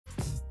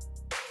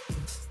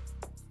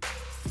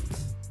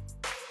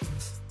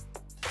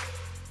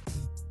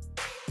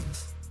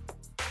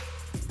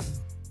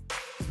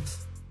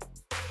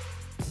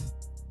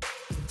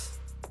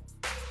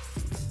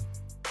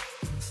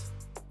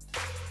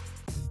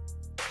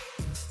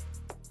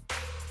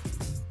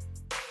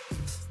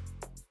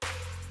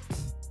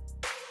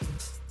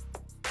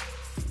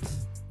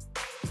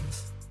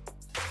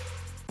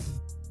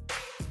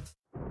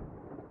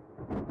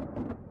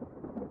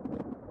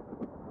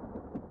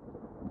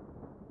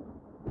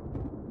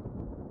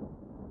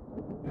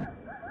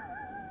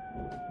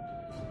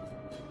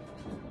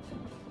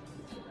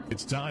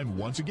It's time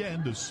once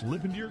again to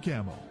slip into your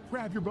camo,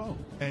 grab your bow,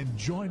 and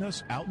join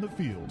us out in the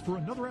field for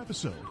another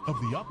episode of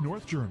the Up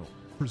North Journal,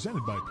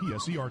 presented by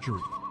PSE Archery.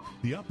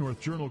 The Up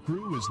North Journal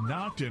crew is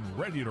knocked and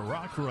ready to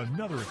rock for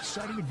another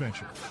exciting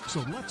adventure.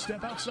 So let's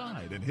step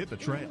outside and hit the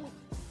trail.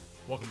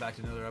 Welcome back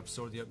to another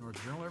episode of the Up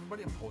North Journal,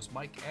 everybody. I'm host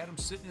Mike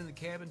Adams, sitting in the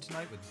cabin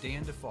tonight with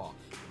Dan DeFaw.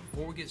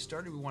 Before we get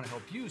started, we want to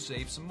help you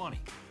save some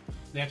money.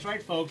 That's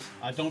right, folks.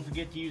 Don't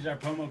forget to use our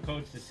promo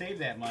codes to save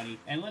that money.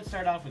 And let's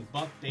start off with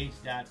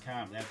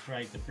buckbaits.com. That's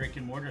right, the brick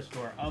and mortar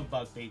store of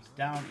Buck Baits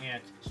down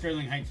at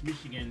Sterling Heights,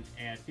 Michigan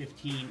at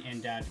 15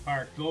 and Dodge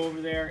Park. Go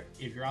over there.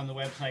 If you're on the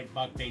website,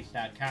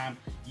 buckbaits.com,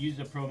 use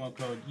the promo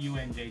code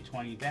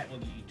UNJ20. That will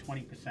get you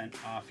 20%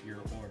 off your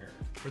order.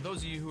 For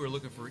those of you who are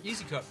looking for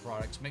Easy Cut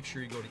products, make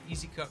sure you go to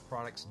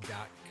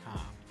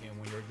easycutproducts.com. And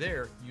when you're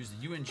there, use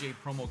the UNJ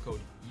promo code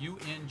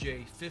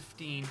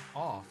UNJ15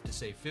 off to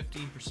save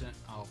 15%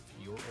 off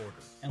your order.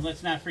 And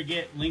let's not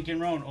forget Lincoln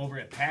Roan over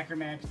at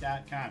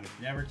packermax.com. It's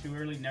never too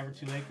early, never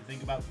too late to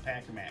think about the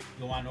Packer Max.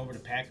 Go on over to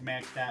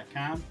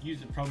packermax.com,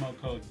 use the promo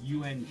code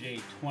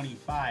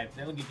UNJ25.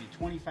 That'll get you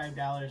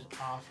 $25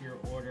 off your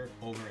order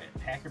over at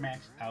Packer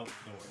Max Outdoors.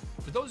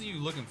 For those of you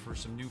looking for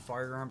some new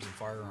firearms and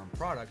firearm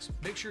products,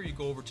 make sure you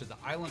go over to the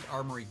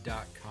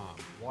islandarmory.com.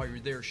 While you're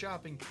there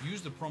shopping,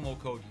 use the promo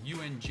code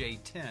UNJ10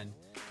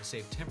 to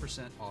save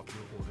 10% off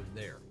your order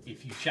there.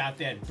 If you shot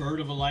that bird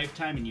of a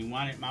lifetime and you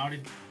want it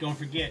mounted, don't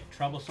forget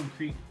Troublesome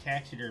Creek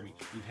Taxidermy.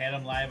 We've had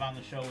them live on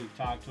the show. We've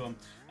talked to them.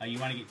 You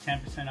want to get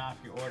 10% off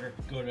your order,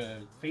 go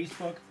to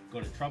Facebook,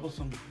 go to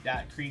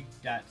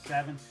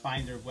troublesome.creek.7,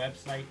 find their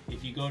website.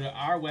 If you go to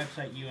our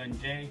website,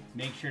 UNJ,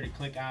 make sure to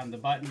click on the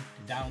button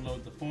to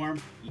download the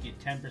form. You get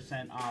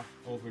 10% off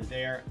over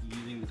there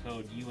using the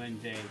code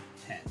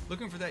UNJ10.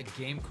 Looking for that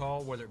game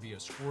call, whether it be a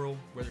squirrel,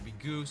 whether it be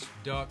goose,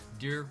 duck,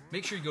 deer,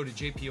 make sure you go to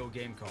JPO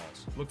Game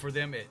Calls. Look for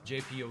them at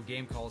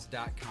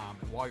jpogamecalls.com,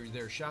 and while you're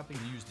there shopping,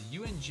 use the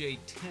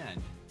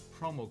UNJ10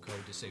 promo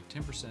code to save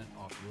 10%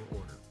 off your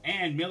order.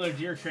 And Miller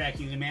Deer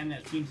Tracking, the man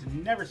that seems to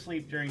never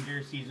sleep during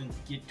deer season.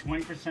 Get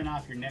 20%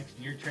 off your next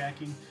deer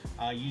tracking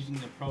using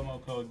the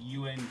promo code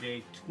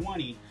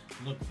UNJ20.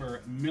 Look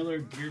for Miller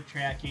Deer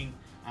Tracking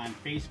on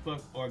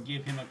Facebook or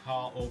give him a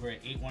call over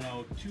at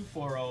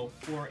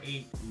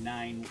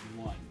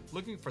 810-240-4891.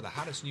 Looking for the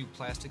hottest new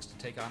plastics to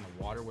take on the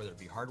water, whether it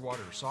be hard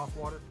water or soft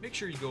water? Make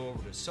sure you go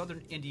over to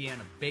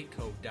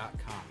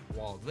southernindianabaitco.com.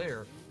 While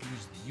there,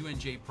 use the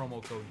UNJ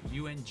promo code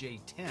UNJ10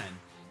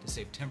 to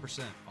save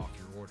 10% off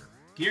your order.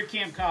 Deer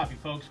Camp Coffee,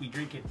 folks. We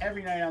drink it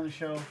every night on the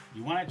show.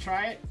 You want to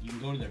try it? You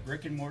can go to the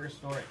brick and mortar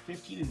store at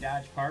 15 and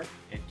Dodge Park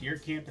at Deer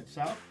Camp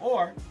itself,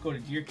 or go to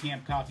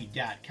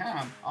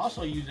deercampcoffee.com.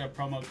 Also use our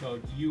promo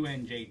code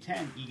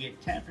UNJ10. You get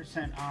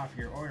 10% off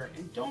your order.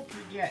 And don't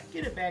forget,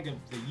 get a bag of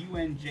the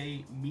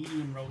UNJ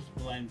medium roast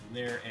blend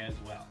there as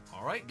well.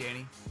 All right,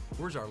 Danny,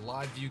 where's our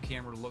live view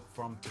camera look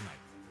from tonight?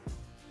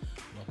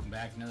 Welcome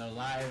back to another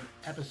live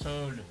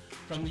episode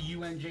from the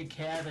UNJ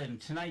cabin.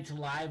 Tonight's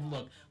live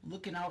look,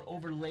 looking out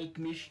over Lake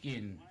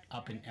Michigan,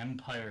 up in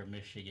Empire,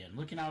 Michigan.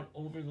 Looking out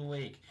over the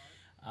lake.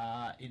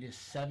 It is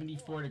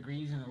 74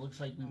 degrees, and it looks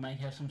like we might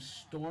have some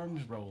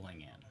storms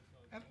rolling in.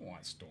 I don't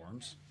want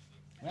storms.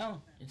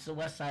 Well, it's the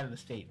west side of the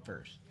state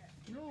first.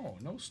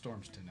 No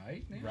storms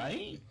tonight, man.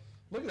 Right?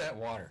 Look at that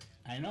water.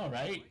 I know,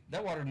 right?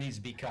 That water needs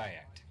to be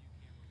kayaked.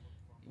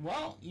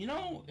 Well, you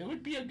know, it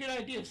would be a good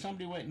idea if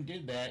somebody went and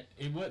did that.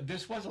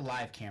 This was a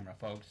live camera,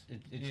 folks.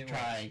 It's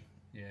trying.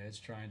 Yeah, it's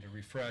trying to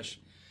refresh.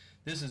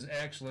 This is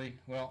actually,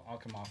 well, I'll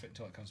come off it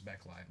until it comes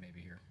back live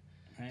maybe here.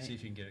 Right. See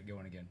if you can get it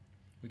going again.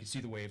 We can see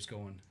the waves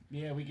going.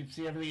 Yeah, we can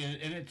see everything.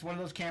 And it's one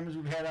of those cameras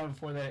we've had on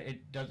before that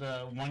it does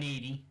a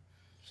 180.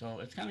 So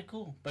it's kind of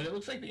cool. But it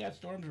looks like they got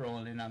storms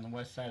rolling in on the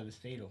west side of the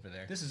state over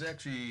there. This is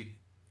actually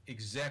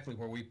exactly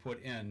where we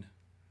put in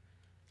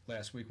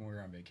last week when we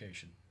were on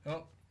vacation.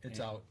 Oh, it's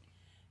out.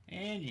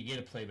 And you get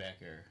a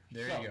playback error.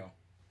 There you go.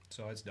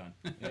 So it's done.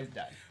 It's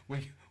done.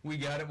 We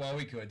got it while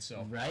we could.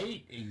 So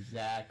right,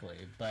 exactly.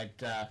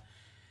 But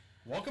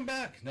welcome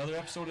back. Another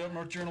episode of Up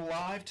North Journal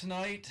Live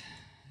tonight.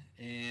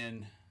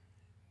 And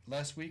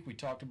last week we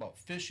talked about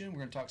fishing. We're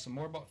going to talk some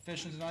more about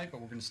fishing tonight,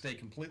 but we're going to stay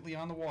completely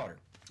on the water.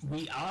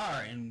 We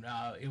are, and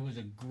it was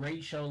a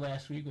great show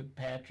last week with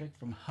Patrick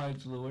from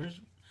Hud's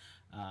Lures.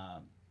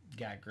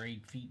 Got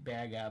great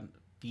feedback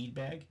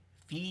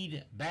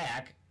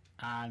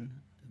on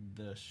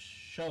the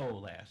show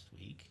last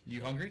week.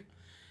 You hungry?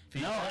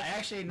 No,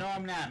 actually, no,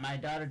 I'm not. My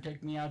daughter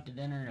took me out to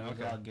dinner, and it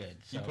was all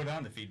good. So you put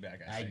on the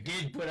feedback, I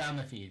did put on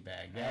the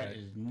feedback. That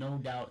is no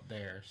doubt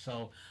there.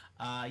 So,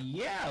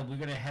 yeah, we're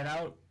going to head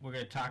out. We're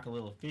going to talk a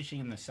little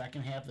fishing in the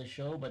second half of the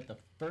show, but the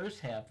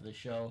first half of the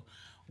show,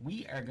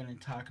 we are going to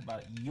talk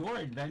about your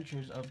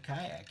adventures of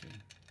kayaking.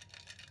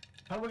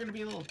 But we're going to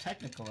be a little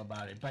technical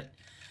about it. But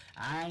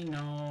I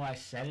know I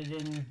said it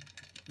in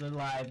the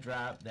live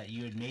drop that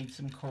you had made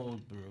some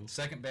cold brew.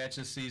 Second batch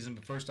this season,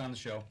 but first on the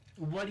show.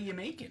 What are you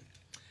making?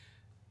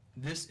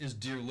 This is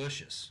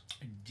Deerlicious.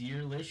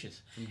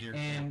 Deerlicious. From Deer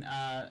And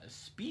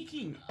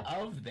speaking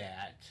of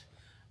that,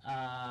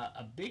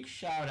 a big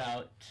shout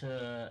out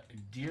to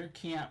Deer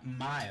Camp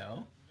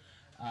Mayo.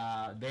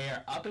 They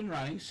are up and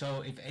running,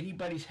 so if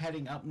anybody's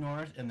heading up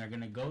north and they're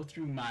going to go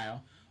through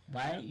Mayo,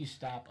 why don't you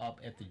stop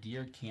up at the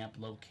Deer Camp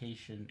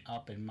location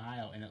up in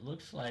Mayo? And it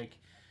looks like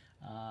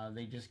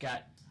they just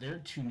got their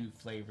 2 new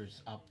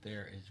flavors up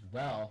there as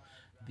well.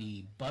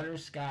 The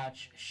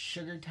butterscotch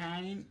sugar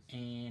time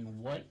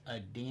and what a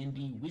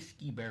dandy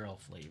whiskey barrel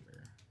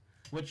flavor.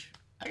 Which,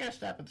 I got to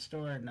stop at the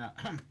store and,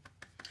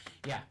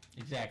 yeah,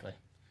 exactly.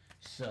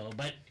 So,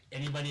 but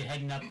anybody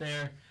heading up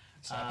there?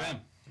 Stop in.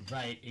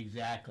 Right,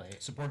 exactly.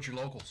 Support your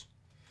locals.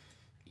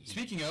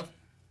 Speaking of,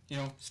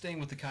 staying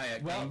with the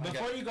kayak. Well,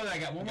 before you go there, I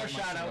got one more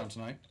shout out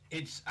tonight.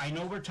 I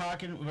know we're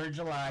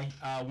July.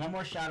 One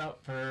more shout out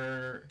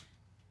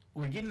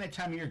we're getting that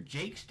time of year,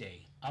 Jake's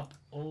Day, up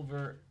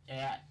over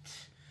at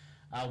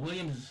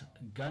Williams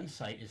Gun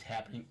Site is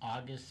happening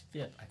August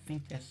 5th. I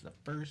think that's the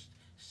first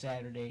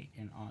Saturday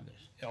in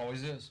August. It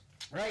always is.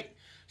 Right.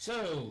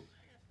 So,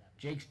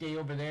 Jake's Day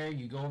over there,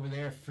 you go over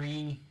there,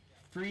 free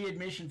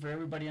admission for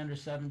everybody under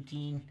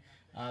 17.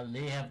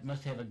 They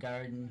must have a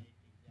guardian,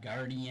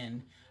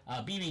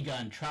 BB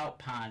gun, trout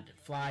pond,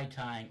 fly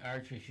tying,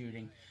 archery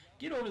shooting.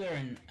 Get over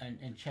there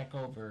and check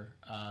over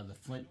the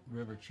Flint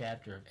River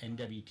chapter of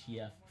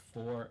NWTF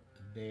for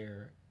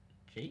their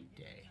Jake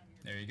Day.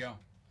 There you go.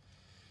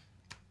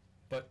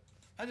 But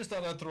I just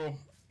thought I'd throw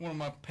one of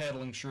my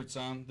paddling shirts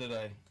on that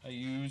I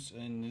use,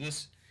 and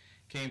this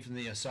came from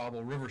the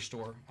Osable River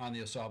store on the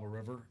Osable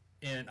River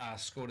in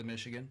Oscoda,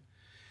 Michigan.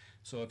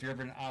 So if you're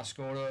ever in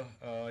Oscoda,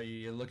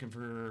 you're looking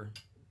for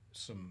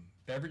some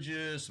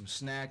beverages, some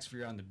snacks if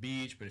you're on the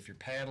beach, but if you're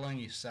paddling,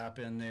 you stop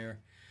in there.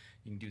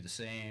 You can do the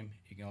same.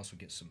 You can also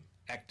get some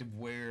active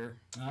wear.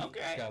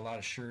 Okay. Got a lot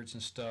of shirts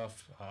and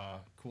stuff,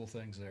 cool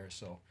things there.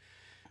 So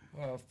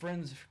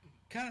friends,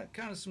 kind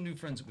of some new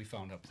friends that we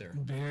found up there.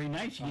 Very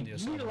nice. You meet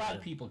a lot River.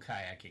 of people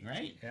kayaking,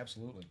 right?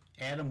 Absolutely.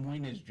 Adam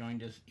Wynn has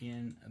joined us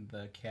in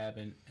the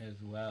cabin as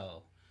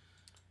well.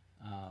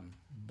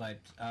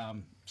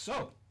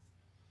 So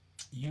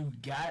you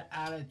got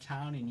out of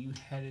town and you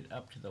headed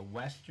up to the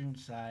western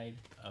side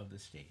of the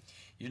state.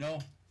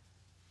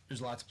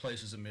 There's lots of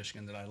places in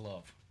Michigan that I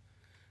love,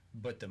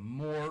 but the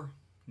more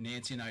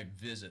Nancy and I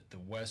visit the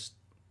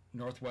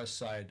northwest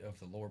side of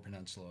the Lower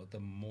Peninsula, the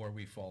more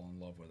we fall in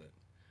love with it.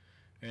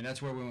 And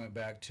that's where we went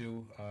back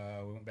to.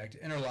 We went back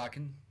to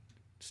Interlaken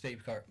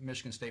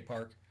Michigan State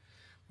Park.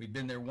 We'd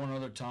been there one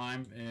other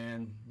time,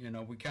 and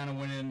we kind of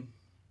went in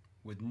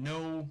with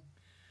no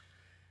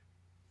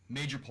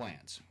major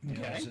plans.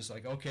 It's just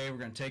like, okay, we're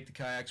going to take the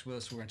kayaks with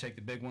us. We're going to take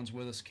the big ones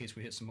with us in case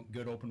we hit some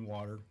good open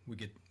water. We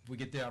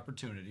get the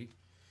opportunity,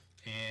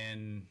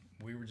 and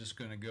we were just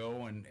going to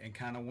go and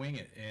kind of wing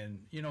it. And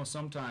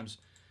sometimes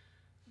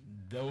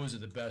those are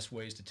the best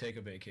ways to take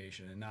a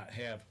vacation and not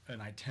have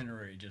an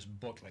itinerary just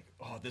booked like,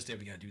 oh, this day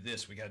we got to do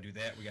this, we got to do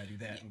that, we got to do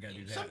that, we got to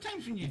do that.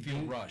 Sometimes when you feel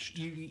rushed,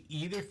 you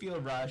either feel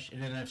rushed,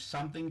 and then if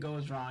something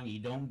goes wrong, you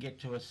don't get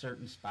to a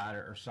certain spot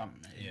or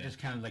something. It just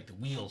kind of like the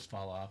wheels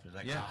fall off. It's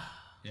like,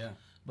 yeah.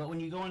 But when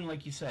you go in,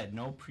 like you said,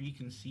 no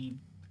preconceived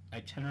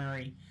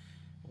itinerary,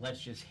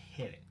 let's just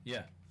hit it.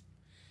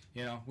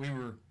 Yeah. We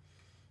were,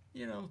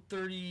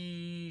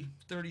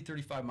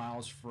 35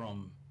 miles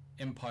from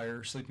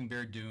Empire, Sleeping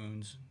Bear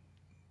Dunes,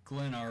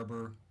 Glen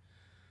Arbor,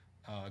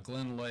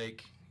 Glen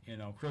Lake,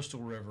 Crystal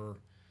River,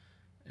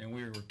 and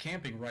we were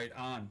camping right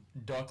on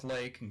Duck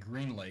Lake and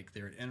Green Lake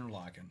there at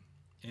Interlaken.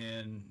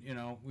 And,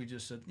 we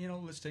just said,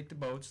 let's take the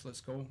boats,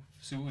 let's go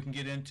see what we can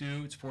get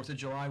into. It's 4th of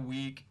July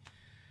week.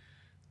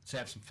 Let's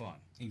have some fun.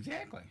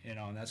 Exactly.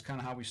 And that's kind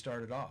of how we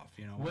started off,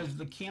 Was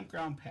the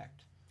campground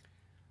packed?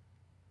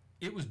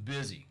 It was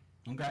busy.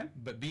 Okay.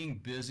 But being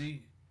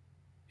busy,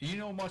 you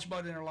know much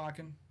about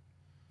Interlaken?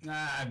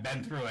 I've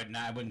been through it, and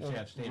I wouldn't say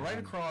I've stayed right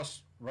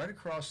across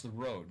the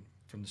road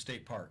from the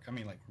state park. I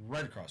mean, like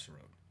right across the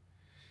road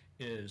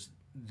is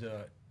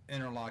the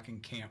Interlaken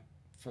camp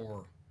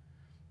for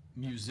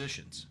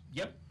musicians.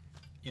 Yep.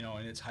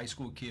 And it's high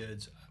school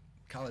kids,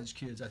 college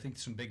kids. I think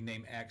some big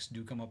name acts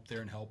do come up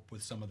there and help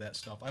with some of that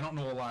stuff. I don't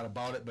know a lot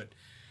about it, but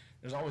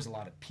there's always a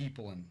lot of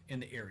people in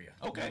the area.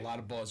 Okay. A lot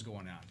of buzz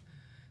going on.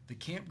 The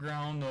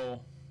campground,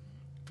 though,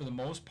 for the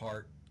most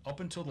part, up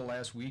until the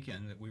last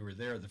weekend that we were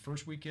there, the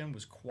first weekend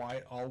was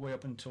quiet all the way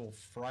up until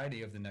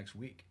Friday of the next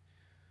week.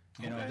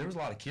 There was a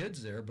lot of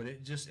kids there, but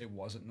it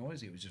wasn't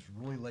noisy. It was just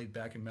really laid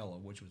back and mellow,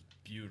 which was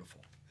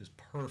beautiful. It was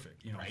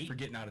perfect, right? For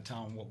getting out of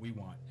town, what we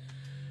want.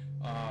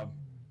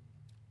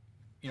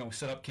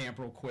 Set up camp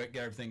real quick,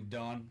 got everything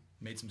done,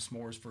 made some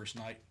s'mores first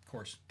night. Of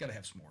course, got to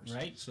have s'mores.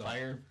 Right, so,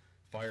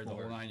 fire the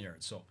whole 9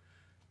 yards. So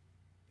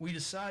we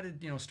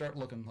decided, start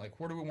looking like,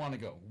 where do we want to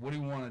go? What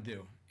do we want to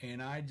do?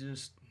 And I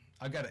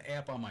got an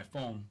app on my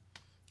phone.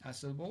 I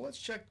said, well, let's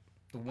check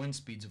the wind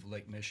speeds of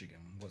Lake Michigan,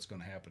 what's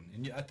going to happen.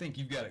 And I think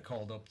you've got it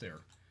called up there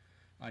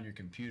on your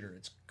computer.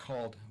 It's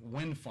called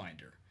Wind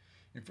Finder.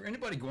 And for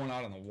anybody going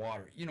out on the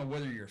water,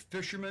 whether you're a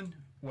fisherman,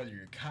 whether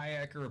you're a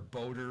kayaker, a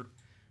boater,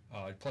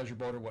 pleasure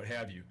boater, what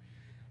have you,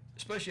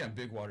 especially on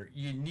big water,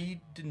 you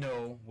need to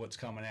know what's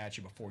coming at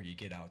you before you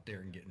get out there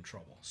and get in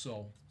trouble.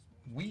 So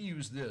we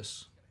use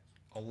this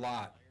a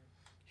lot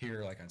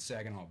here, like on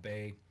Saginaw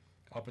Bay,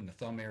 up in the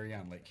Thumb area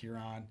on Lake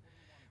Huron.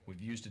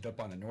 We've used it up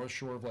on the north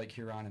shore of Lake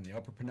Huron in the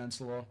Upper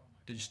Peninsula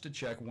just to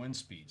check wind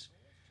speeds.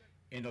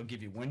 And it'll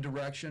give you wind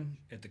direction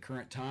at the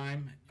current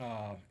time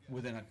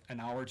within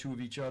an hour or two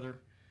of each other.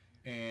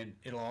 And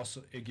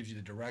it gives you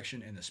the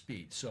direction and the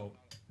speed. So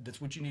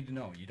that's what you need to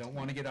know. You don't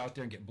want to get out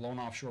there and get blown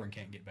offshore and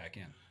can't get back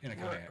in a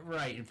kayak.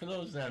 Right. And for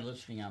those that are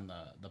listening on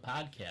the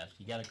podcast,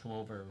 you got to come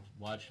over,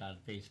 watch it on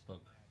Facebook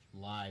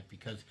Live,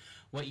 because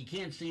what you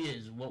can't see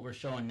is what we're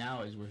showing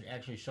now is we're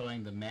actually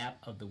showing the map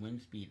of the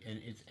wind speed. And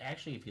it's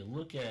actually, if you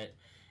look at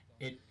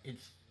it,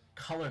 it's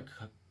color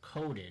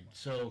coded.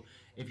 So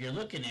if you're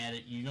looking at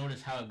it, you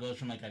notice how it goes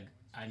from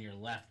on your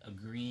left, a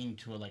green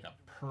to like a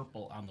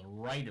purple on the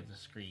right of the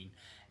screen.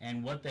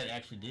 And what that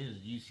actually did is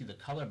you see the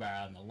color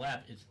bar on the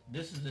left.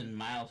 This is in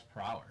miles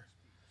per hour.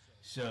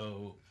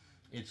 So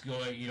it's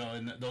going,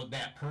 in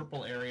that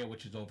purple area,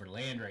 which is over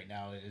land right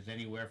now, is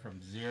anywhere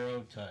from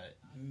 0 to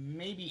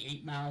maybe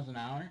 8 miles an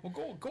hour.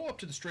 Well, go up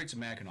to the Straits of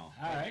Mackinac.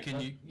 All right. Can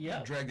you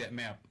drag that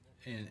map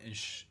and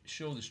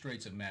show the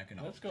Straits of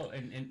Mackinac? Let's go.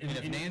 And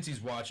if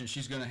Nancy's watching,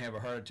 she's going to have a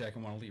heart attack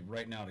and want to leave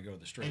right now to go to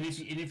the Straits.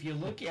 And if you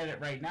look at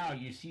it right now,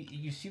 you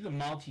see the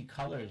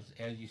multicolors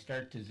as you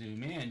start to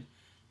zoom in.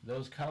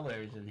 Those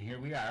colors, and here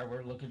we are.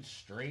 We're looking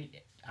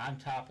straight on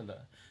top of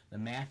the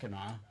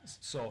Mackinac.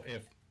 So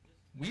if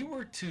we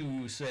were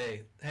to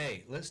say,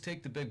 hey, let's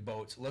take the big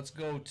boats, let's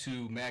go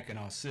to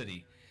Mackinac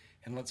City,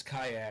 and let's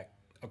kayak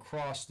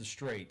across the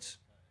Straits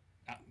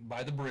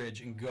by the bridge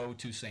and go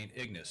to St.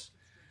 Ignace.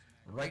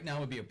 Right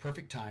now would be a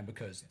perfect time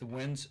because the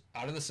wind's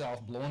out of the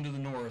south, blowing to the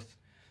north,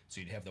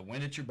 so you'd have the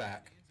wind at your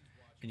back,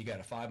 and you got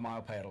a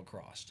 5-mile paddle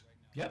across.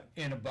 Yep.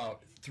 And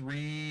about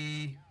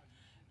 3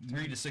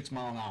 to 6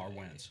 mile an hour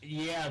winds.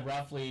 Yeah,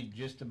 roughly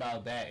just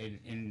about that.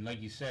 And like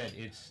you said,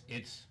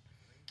 it's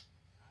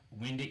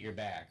wind at your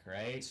back,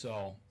 right?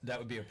 So that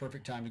would be a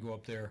perfect time to go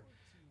up there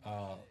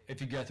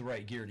if you got the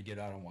right gear to get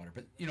out on water.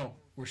 But,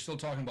 we're still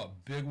talking about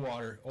big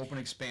water, open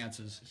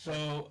expanses.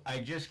 So I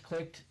just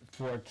clicked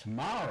for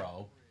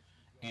tomorrow,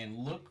 and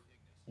look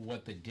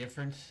what the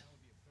difference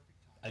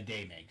a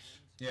day makes.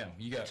 Yeah,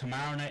 you got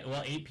tomorrow night,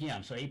 8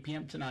 p.m. So 8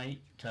 p.m.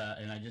 tonight,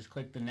 and I just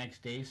clicked the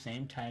next day,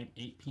 same time,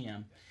 8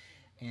 p.m.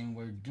 And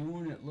we're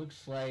doing, it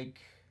looks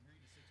like,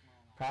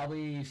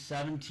 probably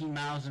 17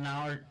 miles an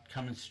hour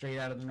coming straight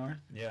out of the north.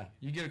 Yeah,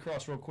 you get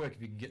across real quick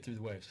if you can get through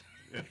the waves.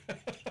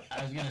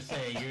 I was gonna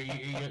say,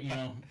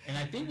 and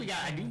I think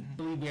I do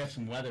believe we have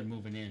some weather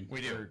moving in.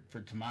 We do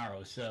for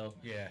tomorrow. So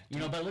yeah,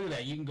 but look at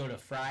that. You can go to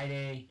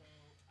Friday,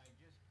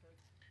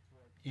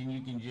 and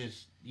you can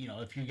just,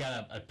 if you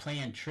got a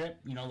planned trip,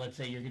 let's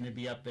say you're gonna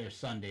be up there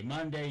Sunday,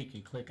 Monday, you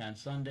can click on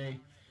Sunday.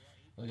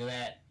 Look at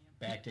that,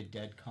 back to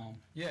dead calm.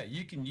 Yeah,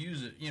 you can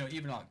use it.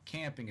 Even like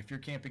camping. If you're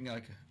camping,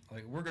 like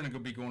we're gonna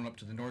be going up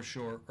to the north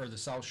shore or the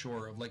south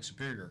shore of Lake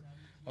Superior,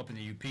 up in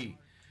the UP,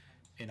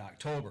 in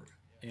October.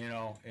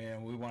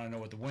 And we want to know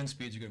what the wind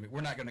speeds are going to be.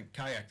 We're not going to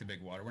kayak the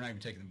big water. We're not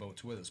even taking the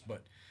boats with us,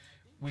 but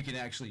we can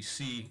actually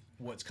see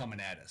what's coming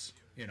at us,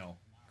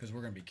 because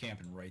we're going to be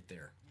camping right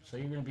there. So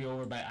you're going to be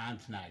over by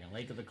Ontonagon,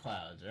 Lake of the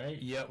Clouds,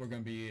 right? Yeah, we're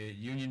going to be at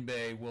Union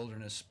Bay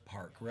Wilderness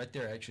Park, right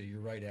there. Actually,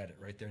 you're right at it,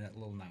 right there in that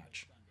little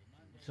notch.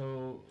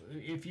 So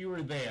if you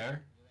were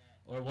there,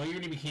 you're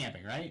going to be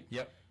camping, right?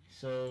 Yep.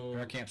 So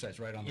our campsite's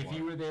right on the water.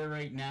 If you were there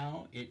right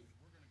now,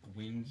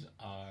 winds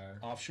are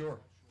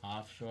offshore.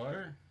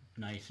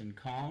 Nice and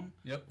calm.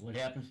 Yep. What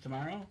happens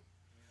tomorrow?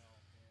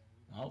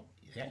 Oh,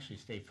 you actually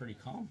stay pretty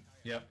calm.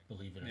 Yep.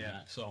 Believe it or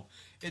not. So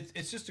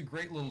it's just a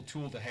great little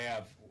tool to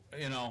have.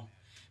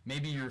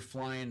 Maybe you're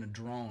flying a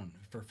drone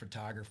for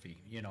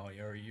photography.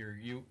 Or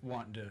you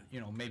want to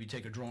maybe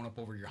take a drone up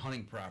over your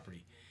hunting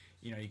property.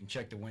 You can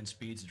check the wind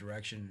speeds, the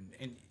direction,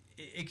 and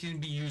it can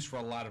be used for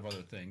a lot of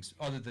other things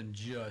other than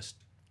just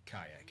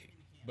kayaking.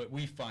 But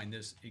we find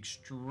this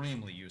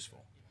extremely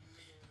useful.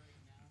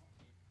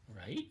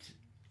 Right.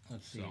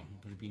 Let's see.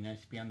 Would it be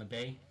nice to be on the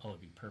bay? Oh, it'd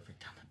be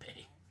perfect on the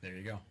bay. There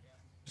you go.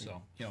 So,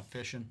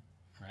 fishing.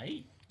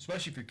 Right.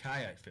 Especially if you're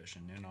kayak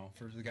fishing,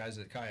 for the guys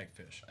that kayak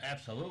fish.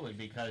 Absolutely,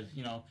 because,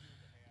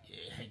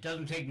 it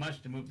doesn't take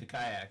much to move the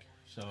kayak.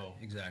 So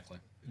exactly.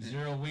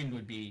 Zero wind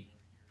would be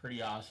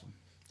pretty awesome.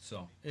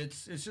 So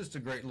it's just a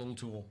great little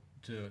tool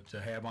to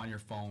have on your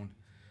phone,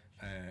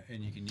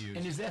 and you can use.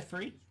 And is that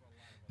free?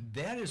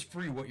 That is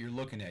free. What you're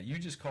looking at, you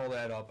just call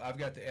that up. I've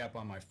got the app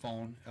on my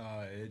phone.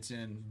 It's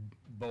in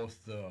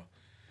both the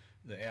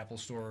Apple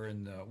Store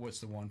and what's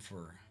the one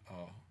for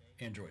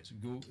Androids?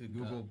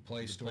 Google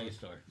Play Store. Play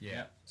Store. Yeah.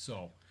 Yep.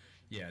 So,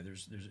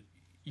 there's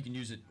you can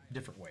use it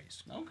different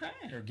ways.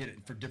 Okay. Or get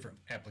it for different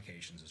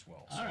applications as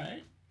well. So, all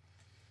right.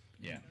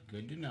 Yeah.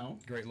 Good to know.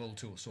 Great little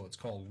tool. So it's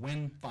called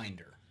Wind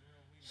Finder.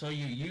 So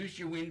you used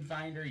your wind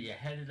finder, you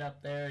headed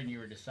up there, and you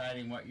were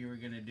deciding what you were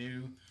going to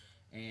do.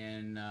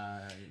 And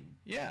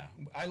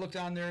I looked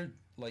on there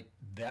like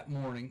that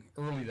morning,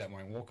 early that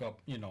morning. Woke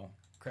up,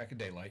 crack of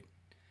daylight,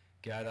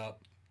 got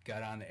up,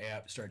 got on the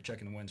app, started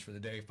checking the winds for the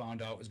day,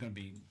 found out it was going to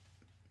be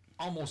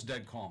almost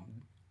dead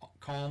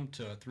calm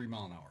to 3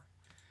 mile an hour.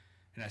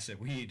 And I said,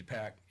 we need to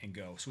pack and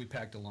go. So we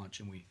packed a lunch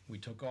and we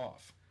took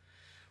off.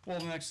 Well,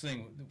 the next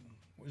thing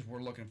was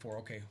we're looking for,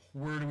 okay,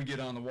 where do we get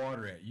on the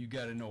water at? You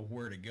got to know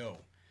where to go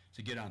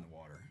to get on the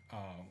water.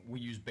 We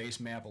use Base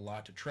Map a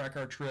lot to track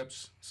our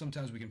trips.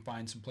 Sometimes we can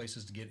find some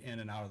places to get in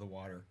and out of the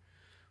water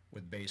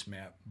with Base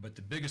Map. But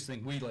the biggest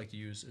thing we like to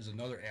use is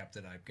another app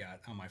that I've got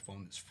on my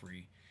phone that's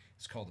free.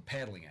 It's called the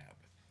Paddling app.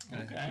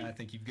 Okay. And I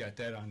think you've got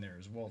that on there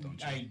as well, don't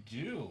you? I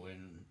do.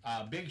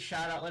 And big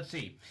shout out. Let's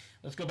see.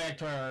 Let's go back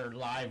to our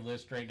live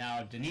list right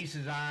now. Denise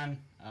is on.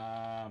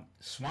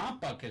 Swamp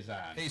Buck is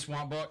on. Hey,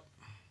 Swamp Buck.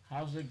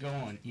 How's it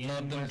going?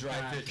 Love them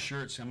dry fit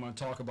shirts. I'm going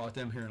to talk about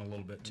them here in a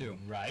little bit too.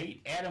 Right.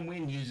 Adam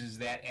Wynn uses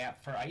that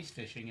app for ice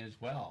fishing as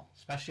well,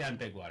 especially on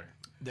big water.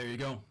 There you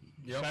go.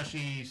 Yep.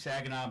 Especially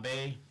Saginaw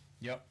Bay.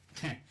 Yep.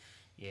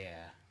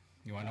 Yeah.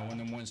 You want to know when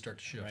them winds start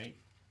to shift? Right.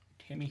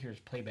 Tammy hears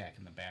playback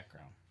in the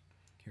background.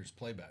 Here's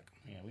playback.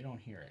 Yeah, we don't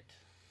hear it.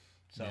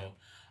 So,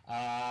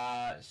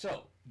 Yeah.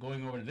 So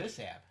going over to this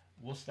app,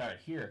 we'll start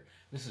here.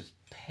 This is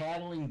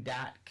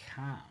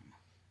paddling.com.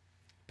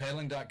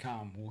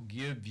 Paddling.com will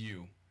give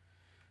you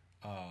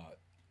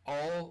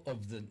all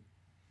of the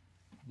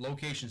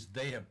locations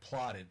they have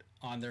plotted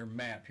on their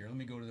map here. Let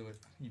me go to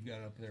you've got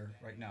it up there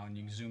right now, and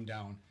you can zoom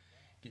down,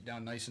 get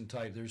down nice and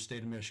tight. There's the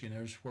state of Michigan.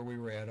 There's where we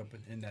were at up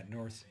in that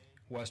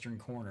northwestern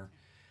corner.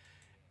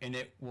 And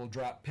it will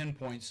drop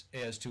pinpoints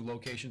as to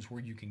locations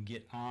where you can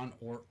get on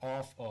or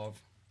off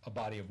of a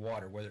body of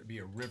water, whether it be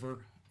a river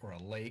or a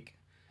lake.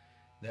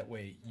 That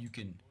way you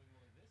can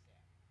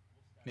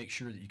make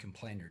sure that you can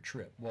plan your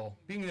trip. Well,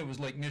 being that it was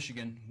Lake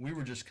Michigan, we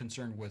were just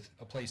concerned with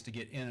a place to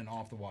get in and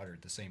off the water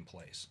at the same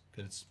place,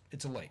 because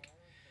it's a lake.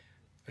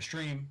 A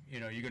stream, you're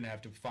going to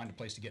have to find a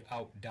place to get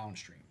out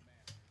downstream.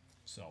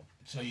 So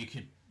you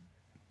could,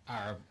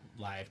 our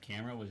live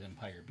camera was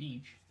Empire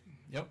Beach.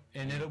 Yep,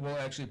 and it will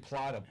actually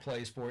plot a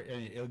place for it,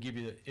 and it'll give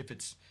you, if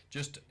it's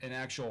just an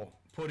actual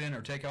put in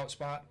or take out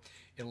spot,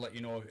 it'll let you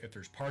know if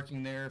there's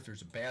parking there, if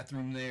there's a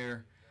bathroom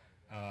there,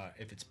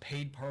 if it's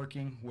paid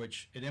parking,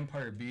 which at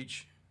Empire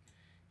Beach,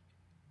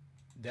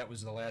 that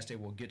was the last day.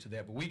 We'll get to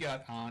that, but we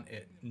got on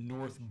at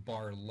North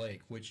Bar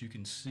Lake, which you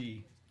can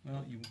see.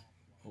 Well,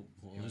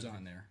 it was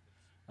on there.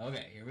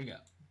 Okay, here we go.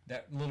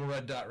 That little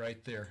red dot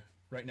right there,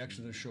 right next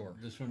to the shore.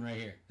 This one right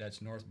here.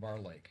 That's North Bar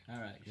Lake. All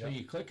right. Yep. So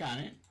you click on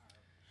it,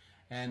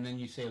 and then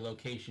you say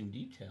location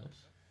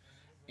details,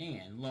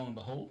 and lo and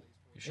behold,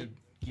 it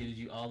gives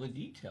you all the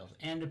details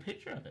and a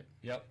picture of it.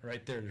 Yep,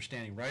 right there. They're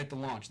standing right at the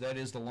launch. That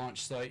is the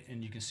launch site,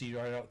 and you can see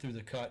right out through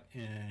the cut,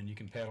 and you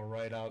can paddle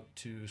right out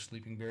to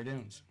Sleeping Bear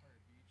Dunes.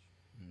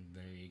 And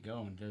there you go,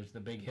 and there's the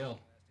big hill.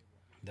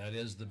 That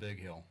is the big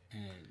hill.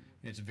 And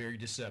it's very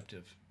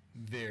deceptive.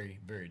 Very,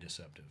 very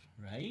deceptive.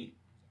 Right?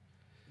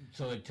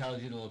 So it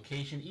tells you the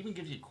location, even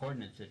gives you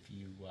coordinates if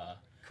you...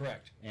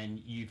 Correct.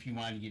 And if you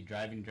want to get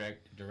driving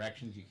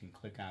directions, you can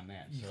click on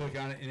that. You click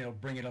on it, and it'll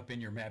bring it up in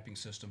your mapping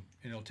system,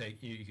 and it'll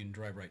take you can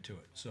drive right to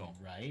it. So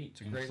right.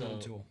 It's a great little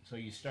tool. So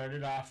you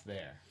started off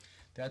there.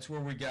 That's where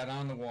we got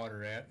on the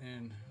water at,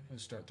 and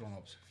let's start throwing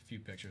up a few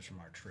pictures from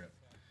our trip.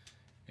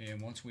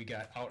 And once we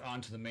got out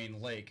onto the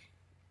main lake,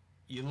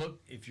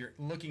 if you're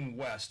looking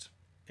west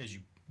as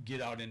you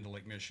get out into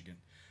Lake Michigan,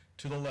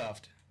 to the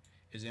left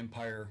is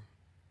Empire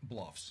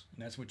Bluffs,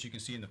 and that's what you can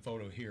see in the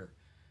photo here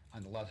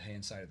on the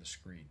left-hand side of the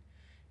screen.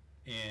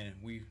 And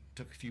we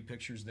took a few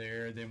pictures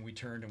there, then we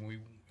turned,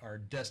 and our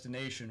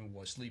destination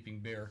was Sleeping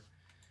Bear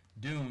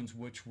Dunes,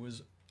 which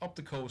was up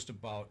the coast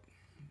about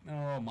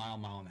a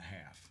mile and a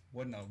half.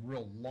 Wasn't a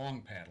real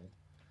long paddle,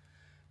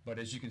 but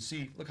as you can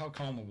see, look how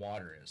calm the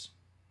water is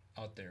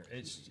out there.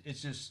 It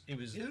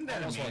was Isn't that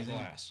almost amazing?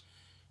 like glass.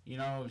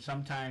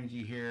 Sometimes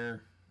you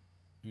hear,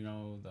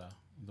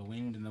 the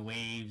wind and the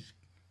waves,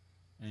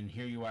 and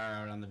here you are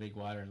out on the big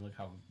water, and look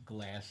how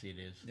glassy it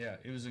is. Yeah,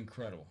 it was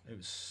incredible. It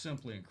was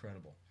simply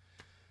incredible.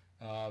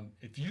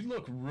 If you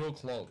look real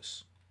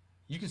close,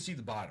 you can see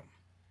the bottom,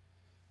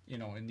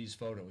 in these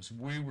photos.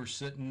 We were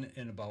sitting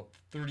in about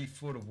 30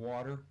 foot of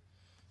water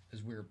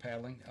as we were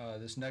paddling.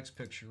 This next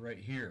picture right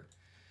here,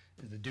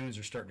 the dunes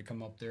are starting to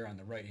come up there on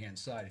the right-hand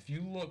side. If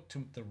you look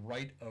to the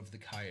right of the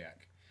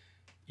kayak,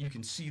 you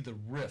can see the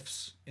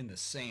rifts in the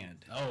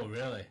sand. Oh,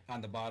 really?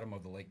 On the bottom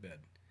of the lake bed.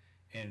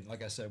 And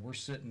like I said, we're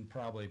sitting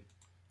probably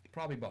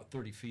about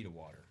 30 feet of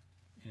water.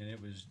 And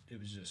it was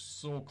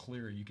just so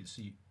clear. You could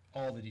see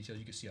all the details.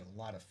 You could see a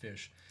lot of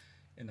fish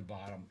in the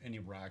bottom, any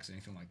rocks,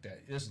 anything like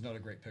that. This is another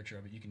great picture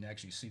of it. You can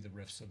actually see the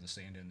rifts of the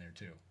sand in there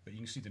too. But you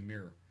can see the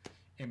mirror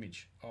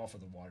image off of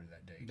the water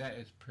that day. That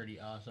is pretty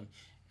awesome.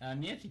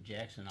 Nancy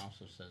Jackson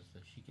also says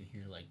that she can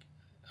hear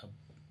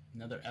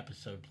another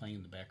episode playing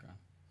in the background.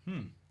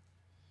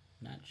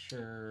 Not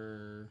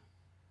sure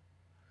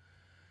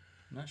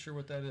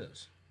what that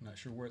is. Not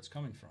sure where it's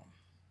coming from.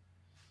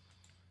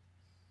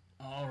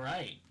 All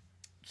right.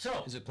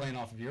 So is it playing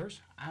off of yours?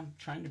 I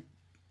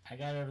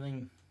got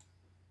everything.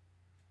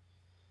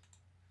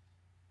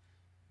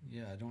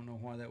 Yeah, I don't know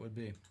why that would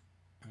be.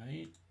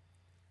 Right.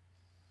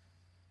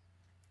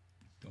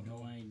 Don't No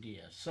know.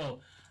 idea. So,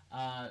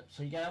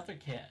 so you got out there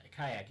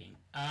kayaking.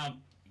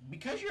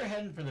 Because you're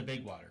heading for the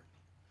big water,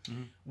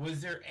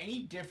 was there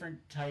any different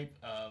type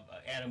of,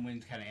 Adam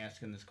Wynn's kind of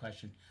asking this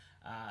question,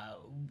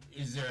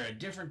 is there a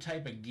different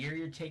type of gear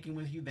you're taking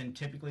with you than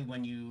typically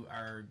when you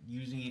are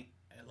using it,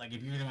 like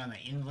if you're going on the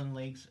inland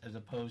lakes as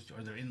opposed to,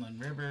 or the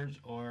inland rivers,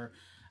 or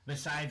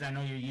besides, I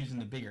know you're using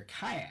the bigger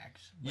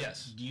kayaks.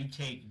 Yes. Do you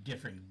take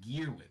different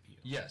gear with you?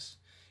 Yes.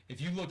 If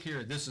you look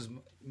here, this is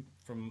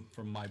from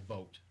my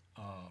boat,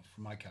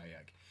 from my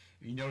kayak.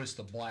 You notice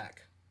the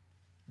black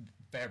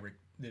fabric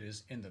that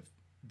is in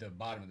the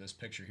bottom of this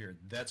picture here.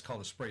 That's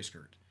called a spray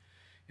skirt.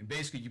 And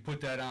basically, you put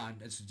that on.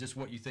 It's just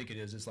what you think it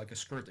is. It's like a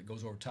skirt that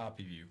goes over top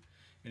of you,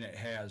 and it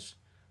has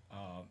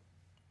kind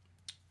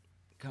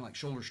of like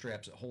shoulder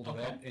straps that hold it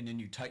up, and then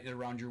you tighten it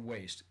around your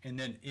waist. And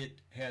then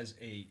it has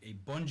a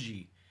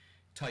bungee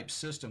type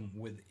system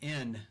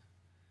within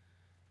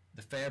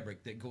the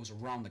fabric that goes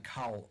around the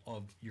cowl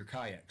of your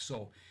kayak.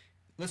 So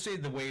let's say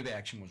the wave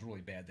action was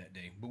really bad that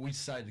day, but we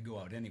decided to go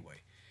out anyway.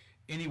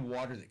 Any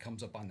water that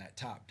comes up on that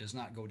top does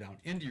not go down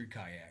into your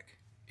kayak.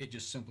 It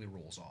just simply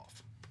rolls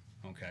off.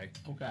 Okay?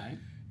 Okay.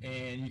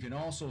 And you can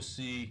also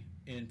see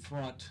in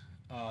front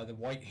the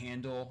white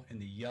handle and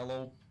the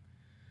yellow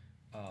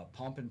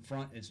pump in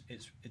front.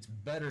 It's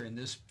better in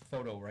this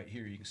photo right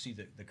here. You can see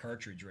the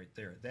cartridge right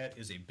there. That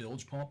is a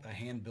bilge pump, a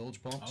hand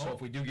bilge pump. So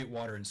if we do get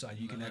water inside,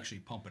 you can actually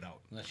pump it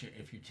out. Unless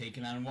if you're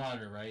taking on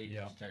water, right?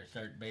 Yeah.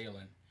 Start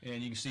bailing.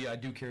 And you can see I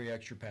do carry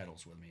extra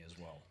paddles with me as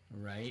well.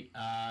 Right.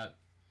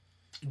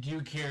 Do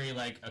you carry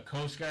like a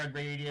Coast Guard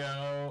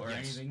radio or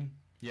anything?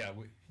 Yeah,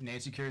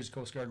 Nancy carries a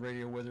Coast Guard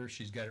radio with her.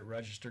 She's got it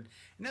registered.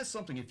 And that's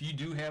something, if you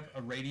do have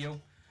a radio,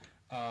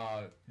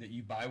 that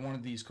you buy one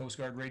of these Coast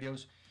Guard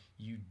radios,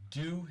 you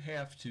do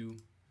have to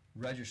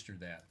register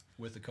that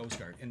with the Coast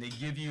Guard. And they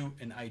give you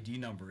an ID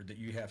number that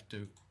you have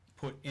to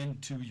put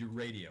into your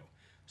radio.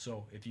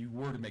 So if you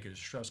were to make a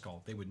distress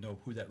call, they would know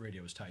who that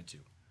radio is tied to.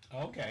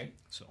 Okay.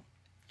 So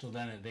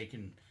then they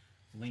can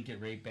link it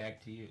right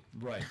back to you.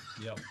 Right,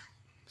 yep.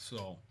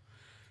 So,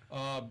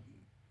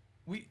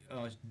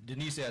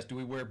 Denise asked, do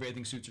we wear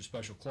bathing suits or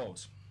special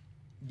clothes?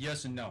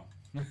 Yes and no.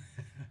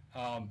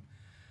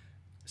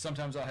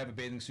 Sometimes I'll have a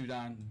bathing suit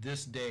on.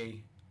 This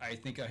day, I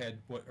think I had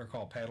what are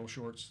called paddle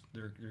shorts.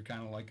 They're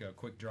kind of like a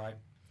quick dry.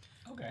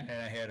 Okay. And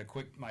I had a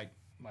quick, my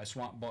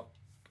swamp buck,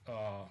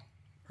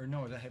 or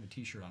no, I have a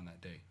t-shirt on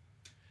that day.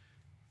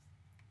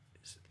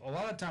 A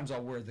lot of times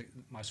I'll wear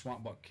my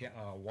swamp buck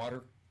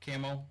water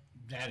camo.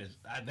 That is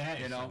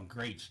some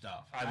great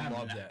stuff. I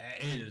love that.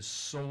 It is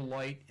so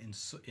light and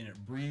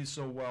it breathes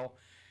so well.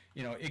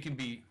 You know, it can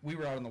be. We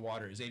were out in the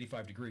water. It was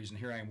 85 degrees, and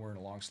here I am wearing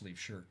a long sleeve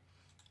shirt,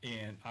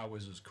 and I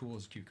was as cool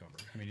as a cucumber.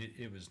 I mean,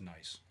 it was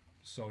nice.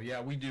 So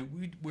yeah, we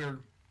wear,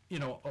 you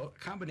know, a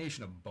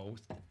combination of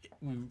both.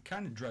 We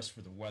kind of dress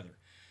for the weather.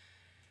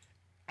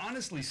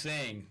 Honestly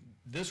saying,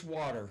 this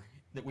water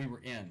that we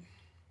were in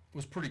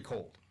was pretty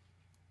cold.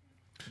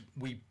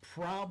 We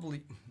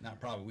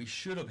we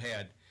should have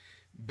had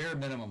bare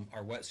minimum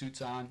our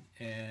wetsuits on,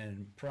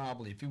 and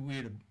probably if we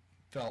had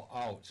fell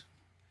out,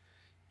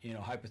 you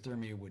know,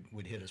 hypothermia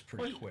would hit us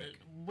pretty quick.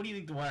 What do you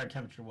think the water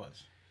temperature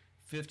was?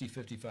 50,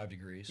 55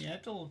 degrees. Yeah,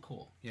 it's a little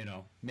cool. You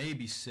know,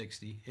 maybe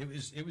 60.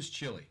 It was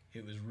chilly.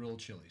 It was real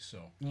chilly.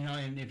 So you know,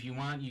 and if you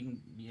want, you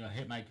can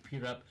hit my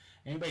computer up.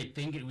 Anybody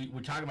thinking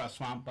we're talking about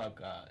swamp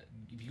buck?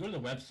 If you go to the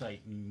website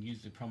and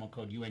use the promo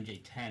code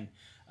UNJ10,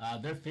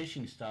 their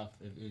fishing stuff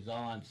is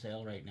all on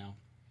sale right now,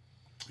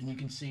 and you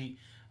can see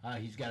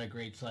he's got a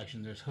great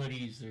selection. There's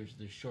hoodies,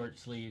 there's short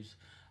sleeves.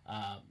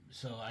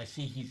 So I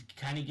see he's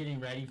kind of getting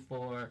ready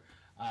for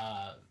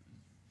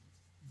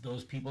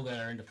those people that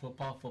are into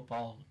football.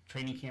 Football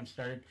training camp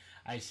started.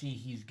 I see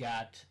he's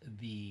got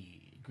the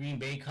Green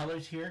Bay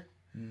colors here,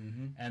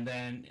 and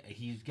then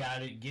he's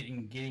got it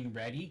getting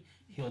ready.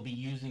 He'll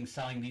be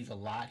selling these a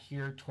lot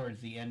here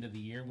towards the end of the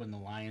year when the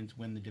Lions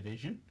win the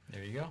division.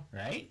 there you go.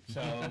 Right?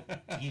 So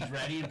he's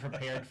ready and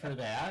prepared for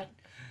that.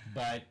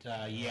 But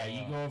yeah,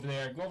 you go over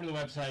to the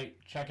website,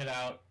 check it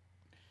out,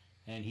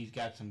 and he's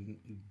got some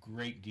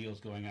great deals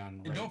going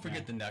on. And don't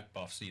forget the neck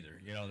buffs either.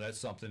 You know, that's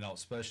something else,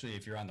 especially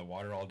if you're on the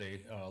water all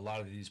day. A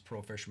lot of these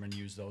pro fishermen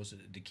use those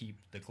to keep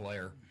the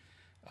glare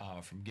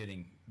from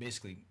getting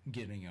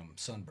them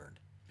sunburned.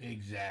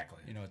 Exactly.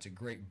 You know, it's a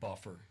great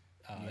buffer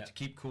to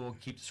keep cool,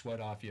 keep the sweat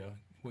off you,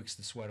 wicks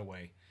the sweat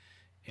away,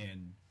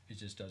 and it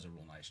just does a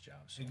real nice job.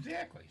 So.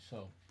 Exactly.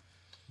 So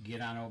get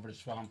on over to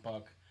Swamp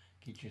Buck,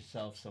 get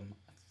yourself some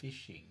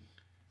fishing.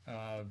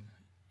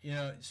 You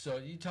know, so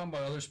you talking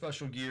about other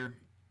special gear,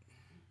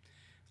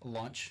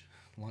 lunch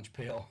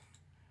pail,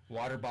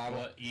 water bottle.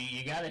 Well,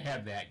 you got to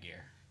have that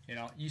gear. You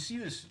know, you see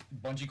this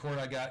bungee cord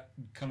I got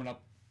coming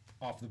up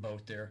off the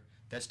boat there.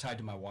 That's tied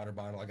to my water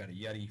bottle. I got a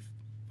Yeti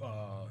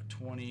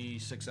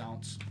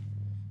 26-ounce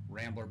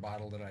Rambler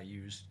bottle that I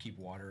use to keep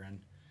water in,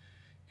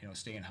 you know,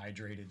 staying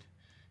hydrated.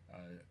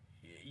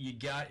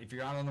 If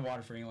you're out on the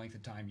water for any length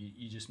of time,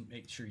 you just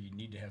make sure you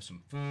need to have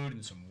some food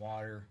and some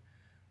water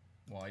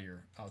while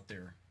you're out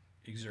there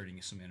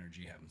exerting some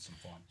energy, having some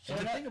fun. So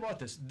the thing about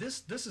this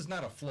is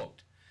not a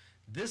float.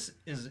 This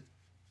is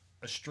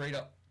a straight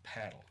up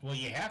paddle. Well,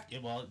 you have to.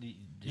 Well,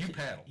 You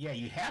paddle. Yeah,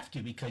 you have to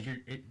because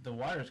the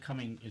water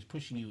is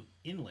pushing you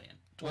inland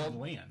towards the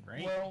land,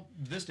 right? Well,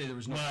 this day there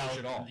was no fish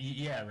at all.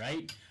 Yeah,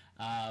 right.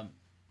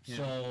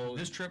 So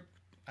this trip,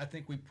 I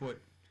think we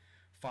put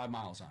 5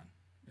 miles on.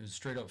 It was a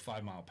straight up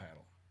 5 mile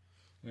paddle.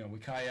 We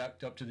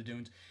kayaked up to the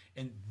dunes,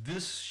 and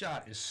this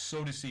shot is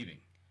so deceiving.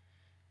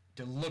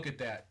 To look at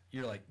that,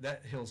 you're like,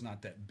 that hill's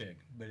not that big.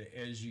 But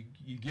as you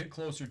get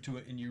closer to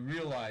it and you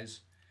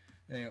realize,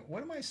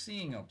 what am I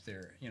seeing up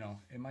there?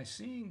 Am I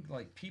seeing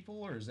like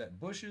people, or is that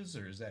bushes,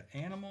 or is that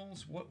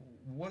animals?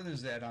 What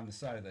is that on the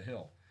side of the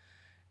hill?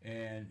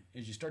 And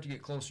as you start to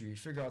get closer, you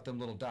figure out them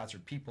little dots are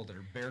people that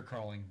are bear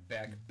crawling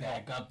back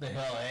up the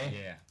hill, eh?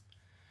 Yeah.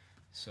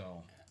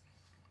 So,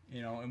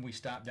 and we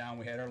stopped down.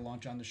 We had our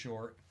lunch on the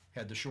shore.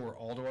 Had the shore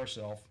all to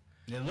ourselves.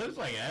 It looks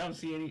like I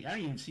don't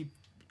even see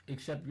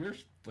except your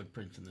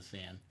footprints in the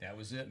sand. That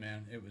was it,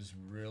 man. It was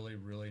really,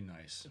 really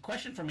nice. The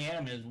question from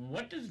Adam is,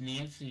 what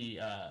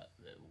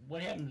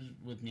happens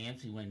with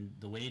Nancy when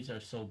the waves are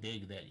so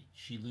big that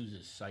she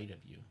loses sight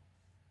of you?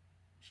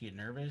 She get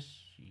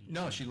nervous?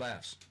 No, she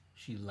laughs.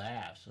 She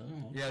laughs. Oh,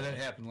 okay. Yeah, that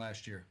happened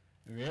last year.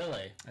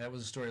 Really? That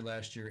was a story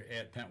last year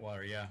at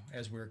Pentwater, yeah,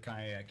 as we were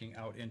kayaking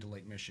out into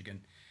Lake Michigan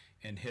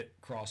and hit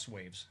cross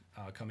waves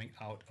coming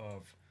out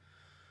of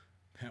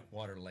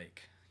Pentwater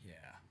Lake. Yeah.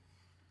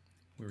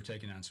 We were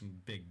taking on some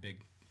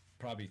big,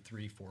 probably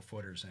 3-4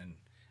 footers, and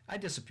I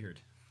disappeared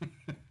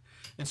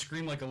and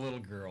screamed like a little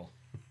girl.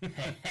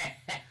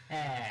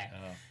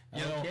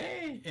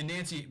 Okay. And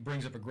Nancy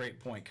brings up a great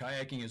point.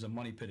 Kayaking is a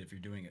money pit if you're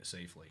doing it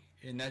safely,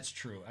 and that's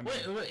true. I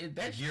mean,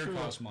 that's gear true.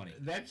 costs money.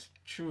 That's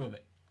true of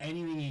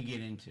anything you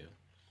get into,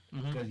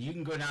 because you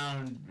can go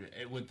down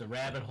with the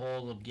rabbit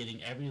hole of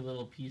getting every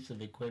little piece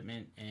of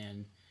equipment,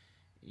 and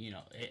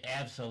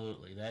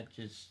absolutely, that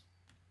just.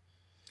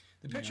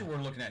 The picture we're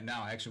looking at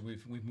now, actually,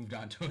 we've moved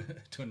on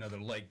to another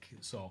lake.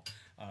 So,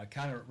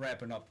 kind of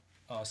wrapping up,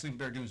 Sleeping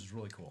Bear Dunes was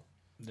really cool.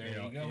 There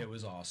you go. It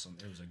was awesome.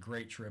 It was a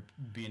great trip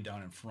being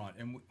down in front,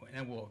 and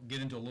we'll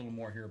get into a little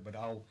more here, but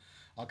I'll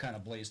kind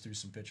of blaze through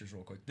some pictures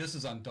real quick. This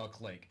is on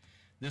Duck Lake.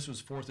 This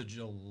was 4th of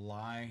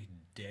July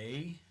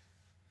day.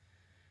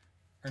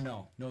 Or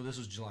no, this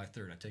was July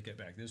 3rd. I take it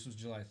back. This was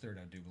July 3rd,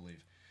 I do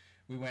believe.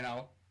 We went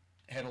out,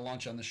 had a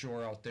lunch on the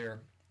shore out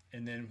there,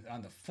 and then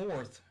on the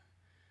 4th,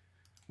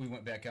 we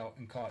went back out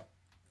and caught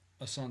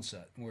a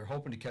sunset. And we were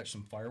hoping to catch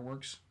some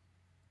fireworks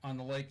on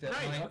the lake that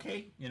night.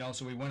 Okay.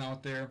 So we went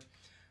out there,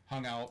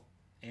 hung out,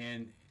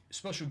 and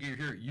special gear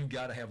here, you've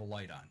got to have a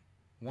light on.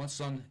 Once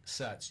sun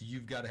sets,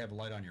 you've got to have a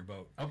light on your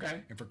boat.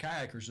 Okay. And for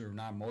kayakers that are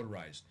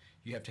non-motorized,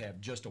 you have to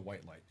have just a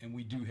white light. And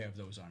we do have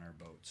those on our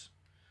boats,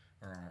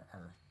 or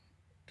our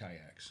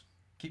kayaks.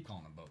 Keep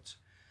calling them boats.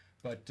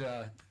 But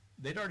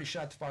they'd already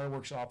shot the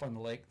fireworks off on the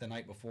lake the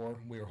night before.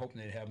 We were hoping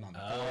they'd have them on the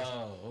 4th.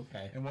 Oh,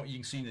 okay. And what you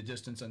can see in the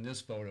distance on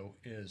this photo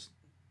is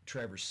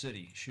Traverse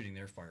City shooting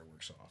their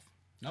fireworks off.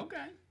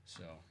 Okay.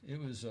 So it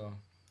was a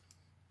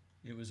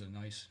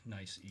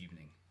nice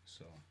evening.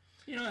 So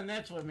and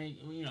that's what made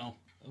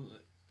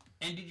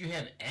And did you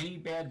have any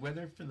bad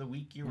weather for the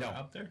week you were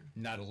up there?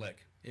 Not a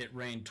lick. It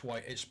rained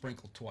twice. It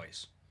sprinkled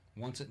twice.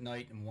 Once at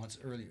night and once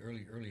early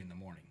in the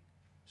morning.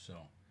 So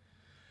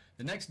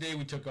the next day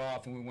we took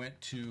off and we went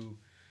to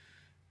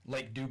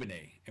Lake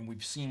Dubonnet, and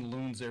we've seen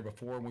loons there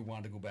before, and we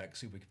wanted to go back and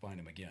see if we could find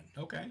them again.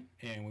 Okay.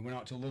 And we went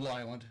out to a little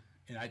island,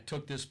 and I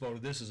took this photo.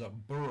 This is a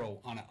burrow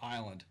on an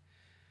island.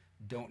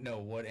 Don't know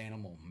what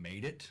animal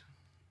made it.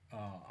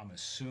 I'm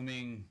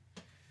assuming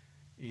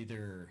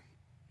either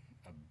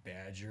a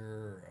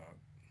badger,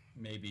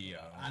 maybe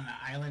on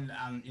the island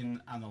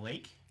on the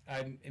lake.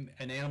 An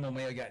animal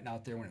may have gotten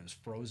out there when it was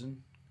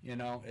frozen,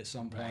 at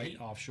some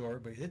point offshore.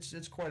 But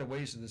it's quite a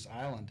ways to this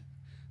island,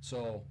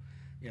 so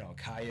a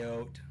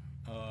coyote.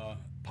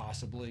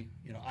 Possibly,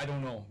 I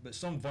don't know, but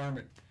some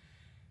varmint.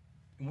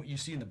 And what you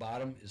see in the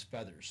bottom is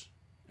feathers,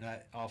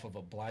 off of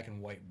a black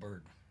and white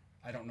bird.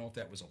 I don't know if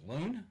that was a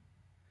loon,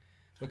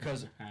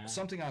 because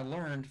something I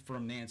learned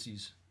from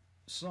Nancy's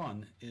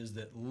son is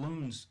that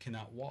loons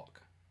cannot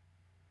walk.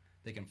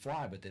 They can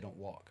fly, but they don't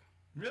walk.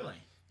 Really?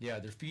 Yeah,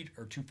 their feet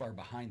are too far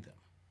behind them.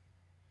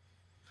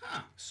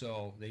 Huh.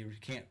 So they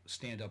can't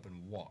stand up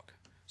and walk.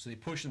 So they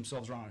push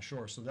themselves around on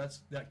shore. So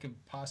that could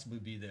possibly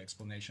be the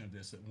explanation of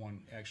this, that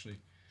one actually.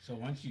 So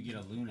once you get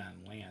a loon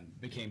on land,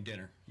 became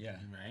dinner. Yeah.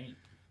 Right.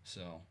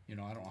 So I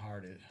don't know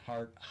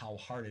how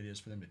hard it is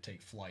for them to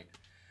take flight,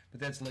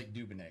 but that's Lake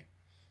Dubonnet.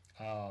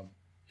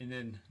 And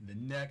then the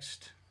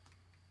next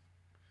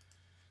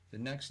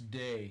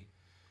day,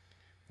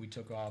 we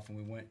took off and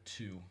we were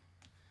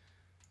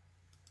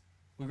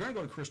going to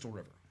go to Crystal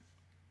River.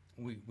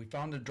 We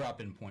found a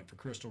drop-in point for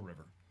Crystal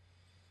River.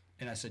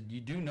 And I said, you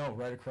do know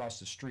right across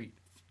the street,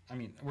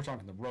 we're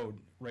talking the road,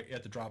 right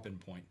at the drop-in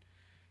point,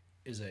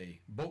 is a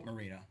boat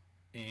marina,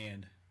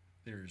 and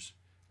there's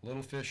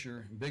Little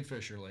Fisher, Big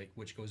Fisher Lake,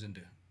 which goes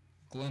into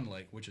Glen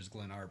Lake, which is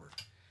Glen Arbor.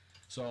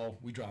 So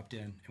we dropped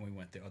in and we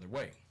went the other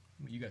way.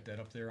 You got that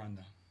up there on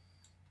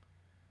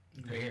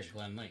the right here,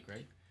 Glen Lake,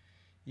 right?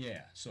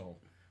 Yeah, so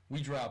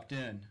we dropped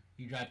in.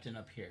 You dropped in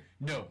up here.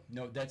 No,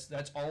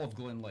 that's all of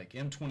Glen Lake.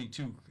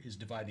 M22 is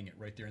dividing it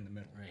right there in the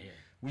middle. Right here.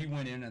 We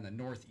went in on the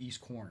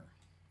northeast corner.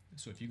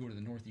 So if you go to the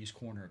northeast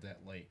corner of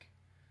that lake,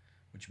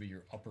 which would be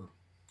your upper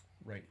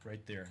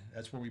right there,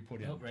 that's where we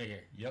put in. Oh, right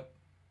here. Yep.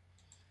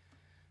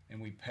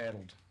 And we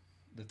paddled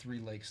the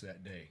 3 lakes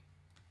that day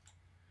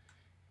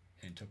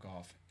and took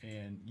off.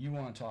 And you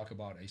want to talk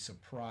about a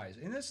surprise.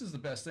 And this is the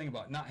best thing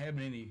about not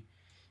having any,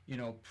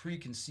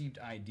 preconceived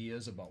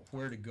ideas about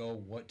where to go,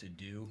 what to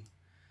do.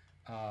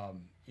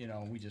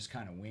 We just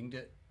kind of winged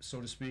it,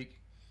 so to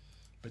speak.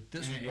 But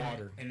this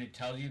water... And it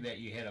tells you that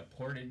you had a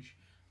portage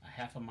a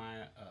half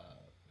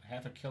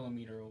a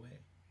kilometer away.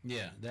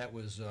 Yeah, that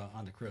was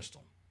on the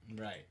Crystal.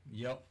 Right.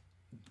 Yep.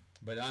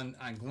 But on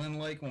Glen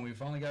Lake, when we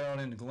finally got out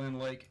into Glen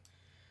Lake,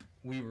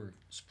 we were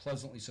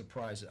pleasantly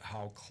surprised at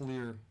how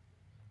clear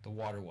the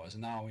water was.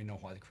 And now we know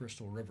why the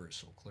Crystal River is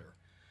so clear.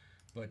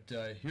 But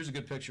here's a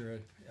good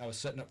picture. I was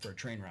setting up for a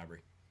train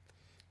robbery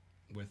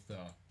with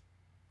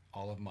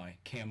all of my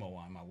camo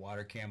on, my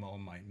water camo,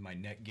 my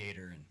neck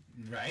gaiter.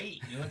 And right.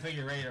 You look like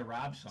you're ready to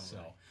rob somebody.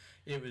 So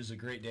it was a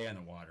great day on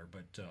the water.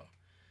 But,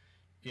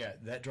 yeah,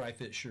 that dry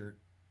fit shirt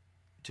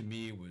to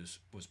me was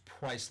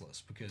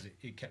priceless because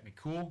it kept me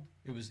cool.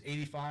 It was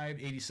 85,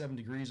 87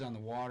 degrees on the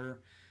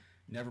water.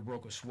 Never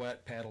broke a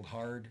sweat, paddled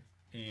hard,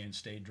 and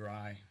stayed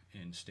dry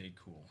and stayed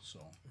cool. So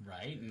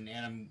right, and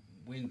Adam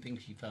Wynn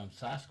thinks he found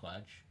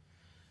Sasquatch.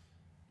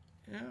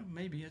 Yeah,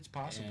 maybe it's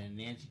possible. And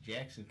Nancy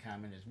Jackson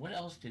comment is, what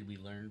else did we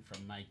learn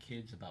from my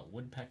kids about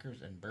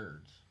woodpeckers and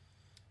birds?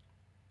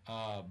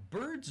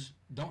 Birds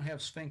don't have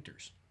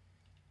sphincters.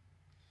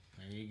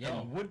 There you go.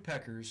 And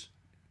woodpeckers,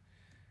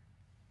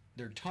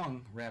 their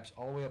tongue wraps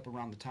all the way up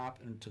around the top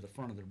and to the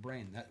front of their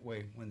brain. That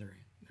way, when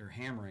they're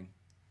hammering,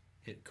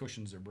 it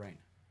cushions their brain.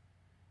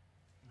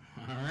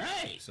 All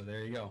right. So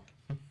there you go.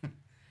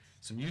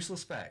 Some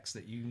useless facts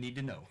that you need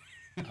to know.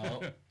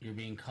 Oh, you're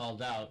being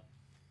called out.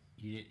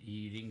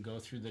 You didn't go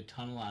through the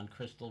tunnel on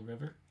Crystal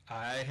River?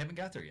 I haven't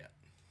got there yet.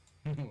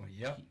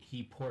 Yep.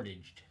 He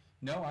portaged.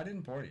 No, I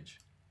didn't portage.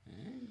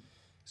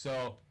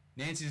 So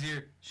Nancy's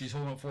here. She's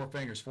holding up 4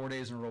 fingers, 4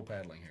 days in a row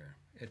paddling here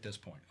at this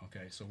point.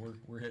 Okay, so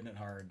we're hitting it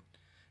hard,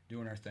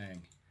 doing our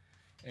thing.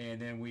 And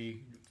then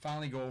we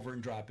finally go over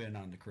and drop in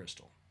on the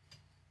Crystal.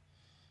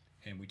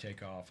 And we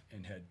take off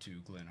and head to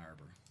Glen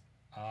Arbor.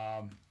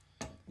 A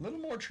little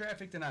more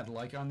traffic than I'd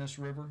like on this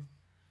river.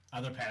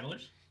 Other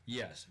paddlers?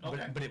 Yes,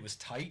 okay. but it was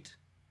tight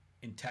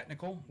and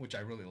technical, which I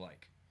really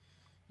like.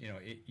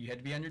 You had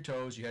to be on your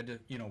toes. You had to,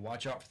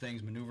 watch out for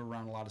things, maneuver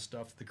around a lot of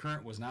stuff. The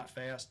current was not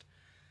fast,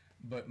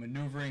 but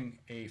maneuvering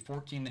a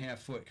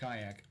 14.5-foot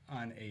kayak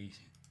on a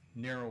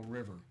narrow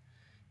river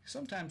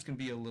sometimes can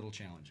be a little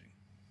challenging.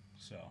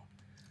 So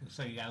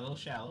you got a little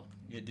shallow.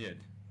 It did.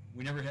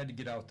 We never had to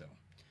get out, though.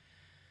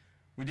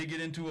 We did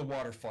get into a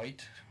water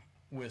fight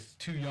with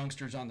 2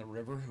 youngsters on the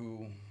river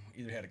who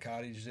either had a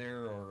cottage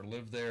there or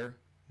lived there.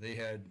 They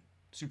had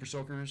super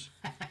soakers,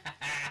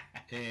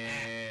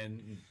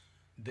 and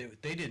they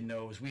didn't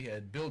know is we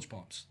had bilge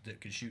pumps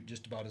that could shoot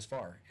just about as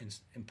far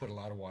and put a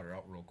lot of water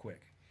out real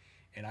quick.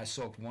 And I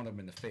soaked one of them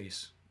in the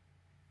face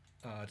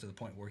to the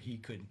point where he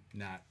could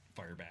not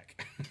fire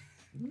back.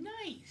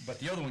 Nice. But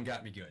the other one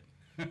got me good.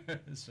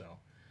 So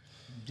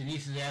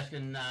Denise is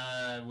asking,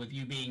 with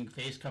you being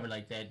face covered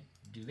like that,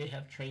 do they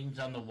have trains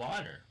on the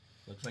water?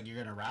 Looks like you're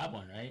going to rob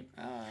one, right?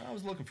 I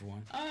was looking for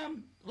one.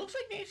 Looks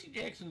like Nancy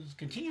Jackson's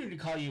continuing to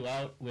call you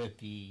out with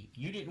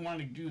you didn't want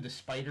to do the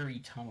spidery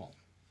tunnel.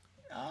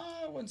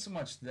 It wasn't so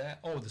much that.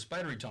 Oh, the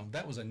spidery tunnel.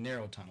 That was a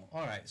narrow tunnel.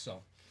 All right,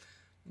 so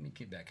let me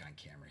get back on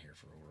camera here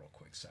for a real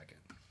quick second.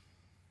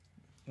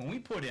 When we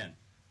put in,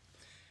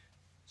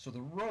 so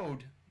the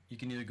road, you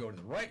can either go to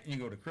the right and you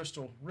go to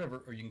Crystal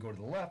River, or you can go to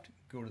the left,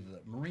 go to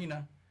the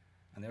marina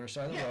on the other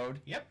side of the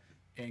road,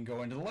 and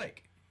go into the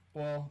lake.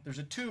 Well, there's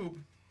a tube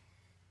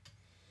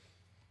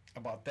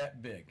about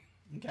that big,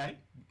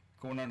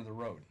 going under the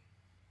road.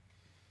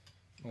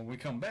 When we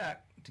come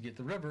back to get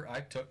the river, I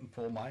took and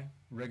pulled my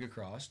rig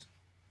across.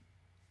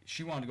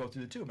 She wanted to go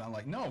through the tube. I'm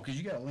like, no, because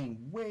you got to lean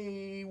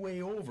way,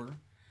 way over.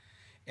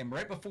 And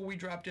right before we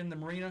dropped in the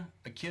marina,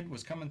 a kid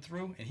was coming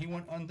through, and he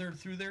went under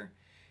through there,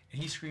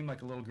 and he screamed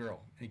like a little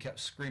girl. And he kept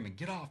screaming,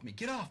 get off me,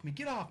 get off me,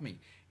 get off me.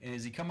 And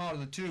as he come out of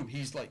the tube,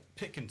 he's like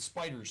picking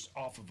spiders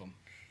off of him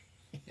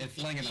and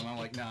flinging them. I'm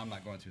like, no, I'm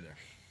not going through there.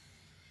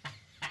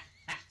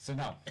 So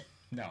no.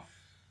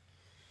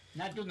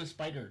 Not doing the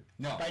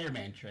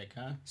Spider-Man trick,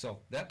 huh? So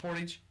that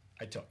portage,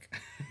 I took.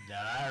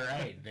 All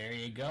right, there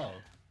you go.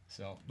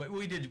 So, but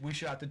we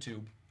shot the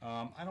tube.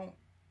 I don't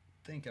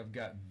think I've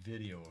got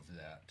video of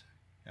that.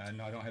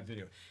 No, I don't have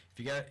video.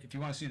 If you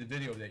want to see the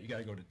video of that, you got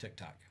to go to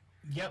TikTok.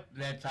 Yep,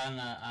 that's on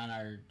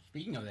our.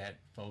 Speaking of that,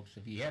 folks,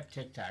 if you have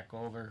TikTok, go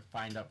over,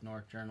 find Up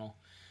North Journal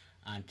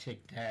on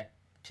TikTok.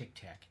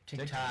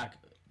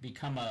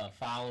 Become a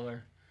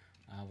follower.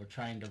 We're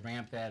trying to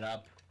ramp that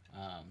up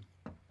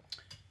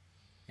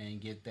and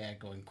get that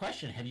going.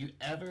 Question: have you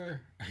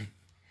ever?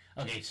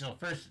 Okay, so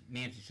first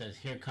Nancy says,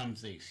 "Here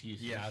comes the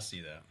excuses." Yeah, I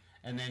see that.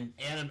 And then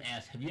Adam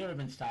asks, "Have you ever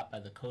been stopped by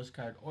the Coast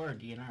Guard or a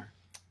DNR?"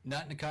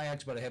 Not in the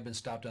kayaks, but I have been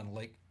stopped on the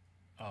lake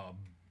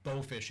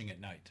bow fishing at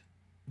night.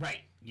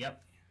 Right.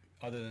 Yep.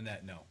 Other than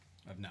that, no,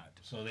 I've not.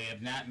 So they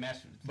have not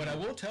messed with. But I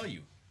will tell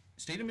you,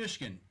 state of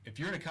Michigan, if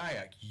you're in a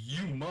kayak,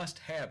 you must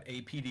have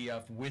a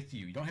PDF with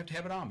you. You don't have to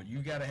have it on, but you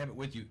got to have it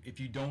with you. If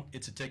you don't,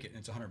 it's a ticket and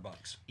it's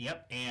 $100.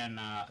 Yep, and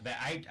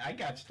I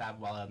got stopped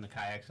while on the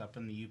kayaks up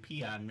in the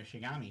UP on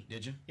Michigami.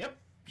 Did you? Yep.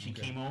 She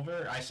came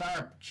over. I saw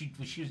her. She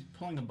was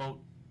pulling a boat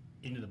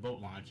into the boat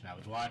launch, and I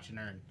was watching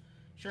her. And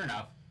sure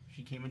enough,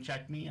 she came and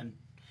checked me and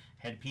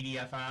had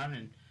PDF on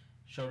and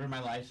showed her my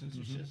license.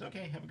 And she says,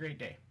 "Okay, have a great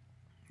day."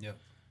 Yep.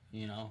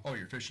 You know. Oh,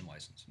 your fishing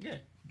license. Yeah.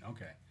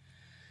 Okay.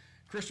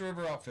 Crystal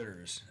River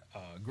Outfitters,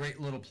 great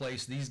little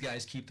place. These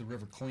guys keep the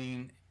river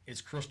clean.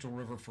 It's Crystal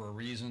River for a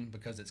reason,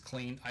 because it's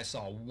clean. I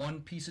saw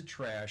one piece of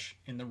trash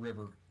in the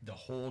river the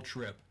whole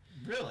trip.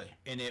 Really?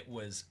 And it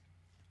was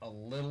a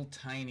little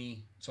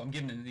tiny, so I'm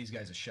giving these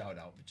guys a shout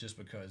out just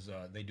because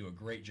they do a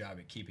great job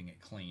at keeping it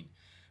clean.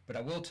 But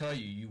I will tell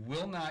you, you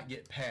will not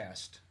get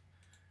past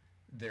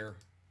their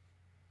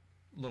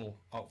little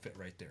outfit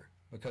right there,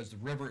 because the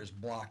river is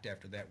blocked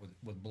after that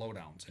with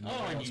blowdowns, and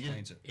nobody else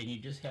cleans it. And you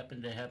just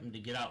happen to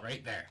get out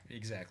right there.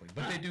 Exactly.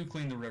 But they do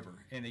clean the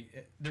river, and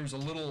there's a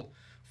little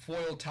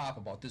foil top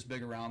about this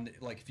big around,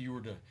 like if you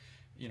were to,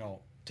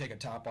 take a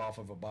top off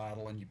of a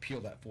bottle and you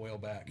peel that foil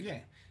back. Yeah.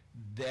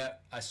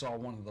 That, I saw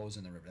one of those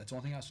in the river. That's the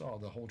only thing I saw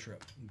the whole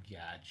trip.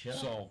 Gotcha.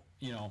 So,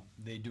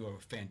 they do a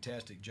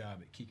fantastic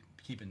job at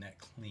keeping that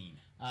clean.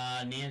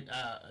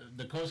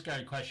 The Coast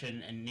Guard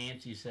question, and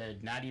Nancy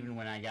said, not even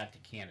when I got to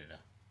Canada.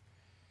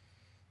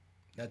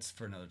 That's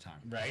for another time.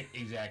 Right,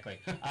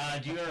 exactly.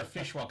 Do you ever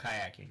fish while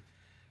kayaking?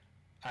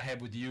 I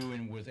have with you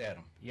and with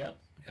Adam. Yep.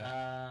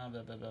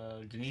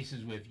 Denise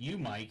is with you,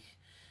 Mike.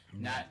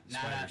 No.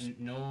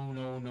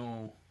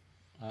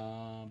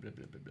 Blah, blah,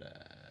 blah, blah.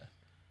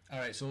 All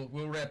right, so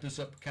we'll wrap this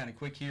up kind of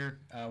quick here.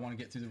 I want to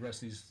get through the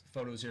rest of these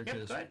photos here,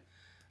 because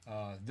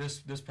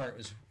this part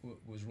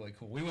was really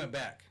cool. We went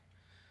back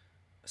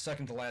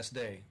second to last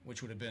day,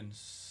 which would have been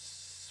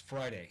last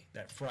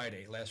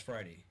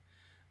Friday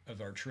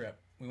of our trip.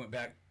 We went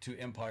back to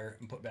Empire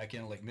and put back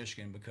in Lake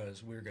Michigan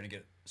because we were going to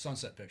get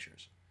sunset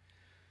pictures.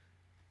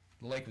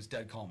 The lake was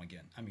dead calm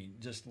again. I mean,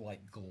 just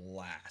like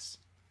glass.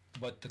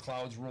 But the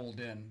clouds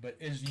rolled in. But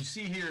as you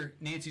see here,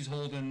 Nancy's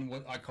holding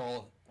what I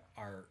call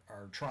our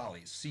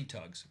trolleys, sea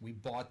tugs. We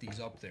bought these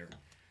up there.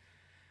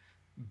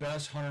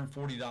 Best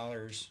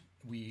 $140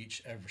 we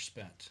each ever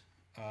spent.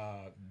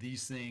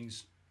 These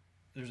things,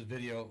 there's a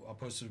video, I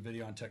posted a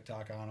video on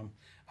TikTok on them.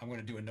 I'm going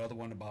to do another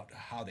one about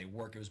how they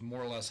work. It was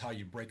more or less how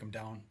you break them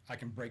down. I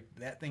can break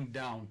that thing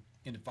down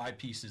into 5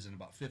 pieces in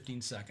about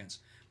 15 seconds,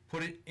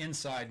 put it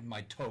inside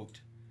my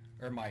tote,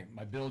 or my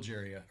bilge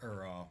area,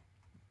 or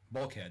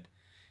bulkhead,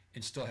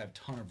 and still have a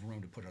ton of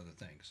room to put other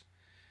things.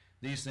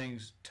 These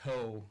things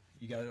tow.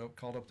 You got it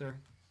called up there?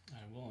 I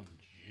will in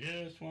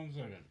just 1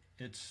 second.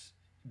 It's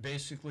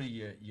basically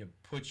you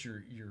put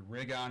your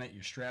rig on it,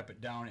 you strap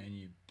it down, and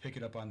you pick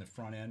it up on the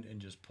front end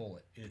and just pull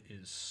it. It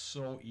is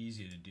so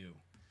easy to do.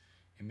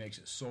 It makes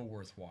it so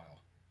worthwhile.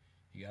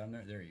 You got them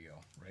there? There you go,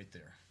 right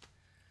there.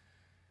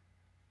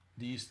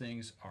 These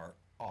things are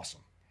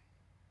awesome,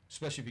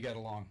 especially if you got a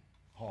long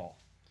haul.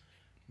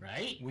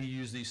 Right? We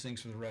use these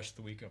things for the rest of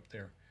the week up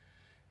there.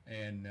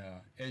 And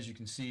as you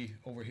can see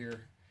over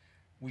here,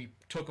 we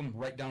took them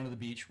right down to the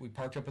beach. We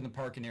parked up in the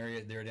parking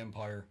area there at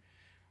Empire,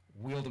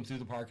 wheeled them through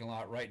the parking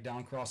lot, right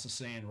down across the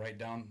sand, right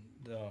down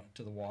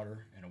to the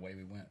water, and away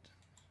we went.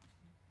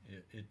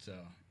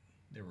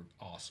 They were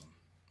awesome.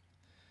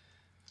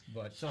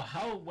 But so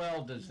how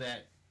well does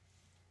that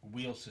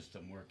wheel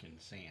system work in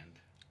sand?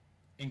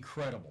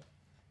 Incredible.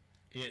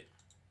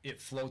 It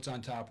floats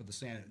on top of the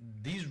sand.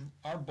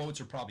 Our boats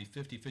are probably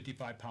 50,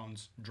 55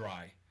 pounds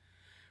dry,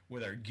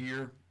 with our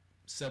gear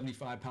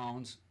 75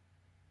 pounds,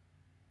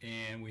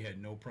 and we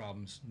had no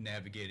problems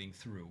navigating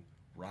through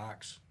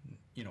rocks,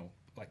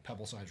 like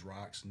pebble-sized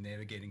rocks,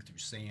 navigating through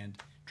sand,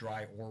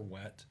 dry or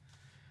wet,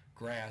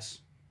 grass,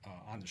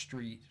 on the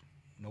street,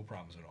 no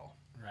problems at all.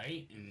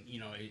 Right, and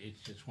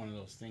it's just one of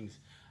those things.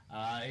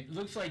 It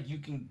looks like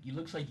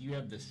you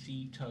have the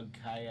Sea Tug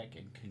kayak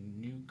and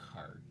canoe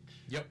cart.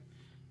 Yep.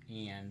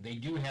 And they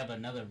do have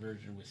another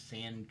version with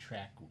sand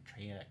track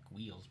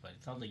wheels, but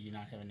it sounds like you're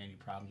not having any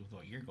problems with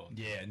what you're going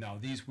through. Yeah, no,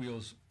 these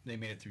wheels, they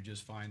made it through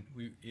just fine.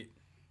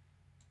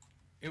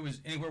 It was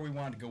anywhere we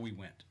wanted to go, we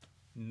went.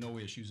 No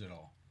issues at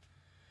all.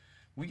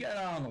 We got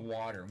out on the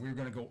water, and we were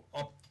going to go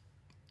up.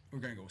 We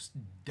were going to go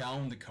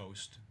down the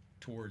coast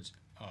towards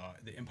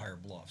the Empire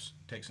Bluffs,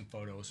 take some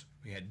photos.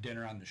 We had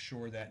dinner on the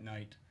shore that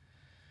night,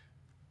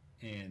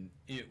 and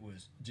it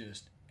was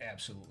just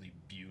absolutely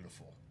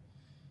beautiful,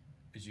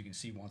 as you can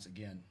see once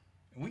again.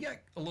 And we got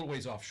a little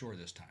ways offshore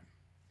this time.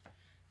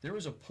 There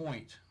was a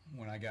point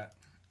when I got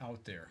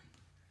out there,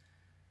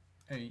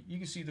 and you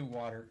can see the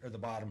water, or the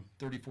bottom,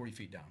 30, 40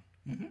 feet down.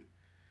 Mm-hmm.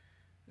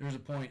 There was a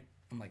point,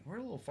 I'm like, we're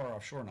a little far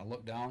offshore, and I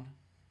look down,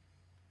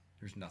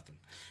 there's nothing.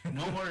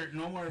 No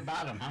more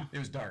bottom, huh? It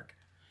was dark.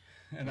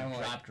 And I'm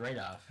dropped right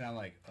off. And I'm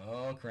like,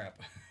 oh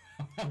crap,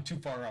 I'm too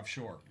far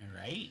offshore.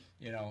 Right.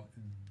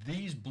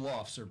 These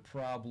bluffs are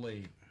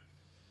probably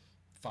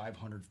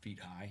 500 feet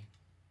high.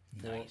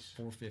 Nice.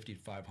 450 to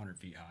 500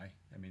 feet high.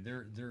 I mean,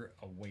 they're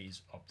a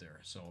ways up there.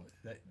 So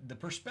the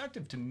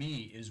perspective to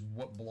me is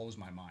what blows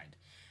my mind.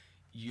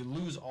 You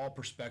lose all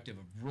perspective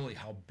of really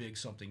how big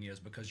something is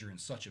because you're in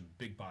such a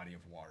big body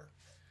of water.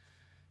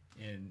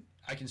 And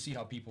I can see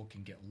how people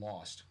can get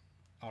lost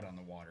out on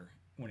the water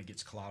when it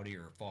gets cloudy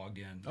or fogged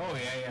in. Oh,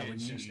 yeah.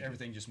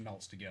 Everything just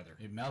melts together.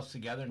 It melts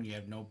together and you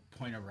have no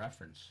point of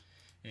reference.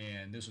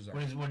 And this was our...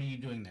 What are you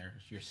doing there?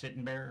 You're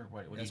sitting bear?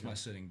 Or what That's my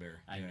sitting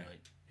bear. I know it.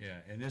 Yeah,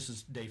 and this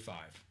is day 5.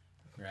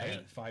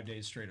 Right. 5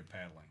 days straight of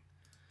paddling.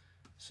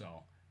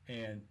 So,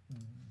 and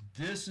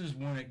this is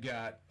when it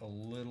got a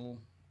little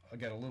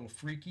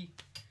freaky.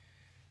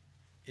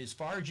 As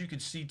far as you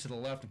could see to the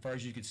left, as far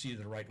as you could see to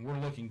the right, and we're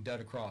looking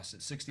dead across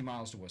at 60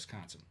 miles to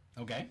Wisconsin.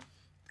 Okay.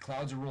 The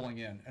clouds are rolling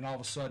in, and all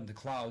of a sudden the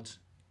clouds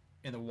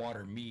and the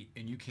water meet,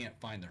 and you can't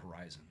find the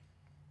horizon.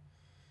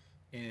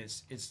 And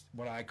it's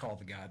what I call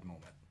the God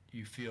moment.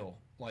 You feel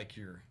like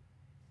you're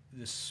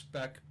this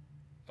speck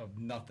of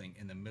nothing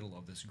in the middle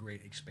of this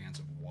great expanse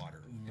of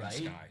water and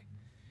sky.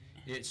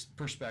 It's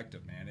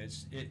perspective, man.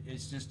 It's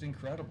just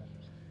incredible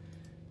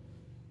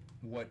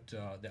what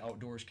the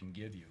outdoors can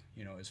give you,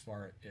 you know, as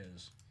far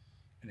as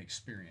an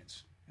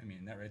experience. I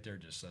mean, that right there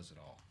just says it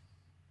all.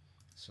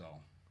 So,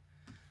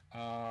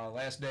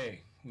 last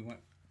day, we went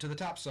to the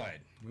top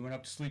side. We went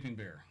up to Sleeping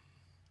Bear.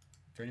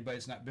 For anybody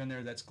that's not been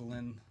there, that's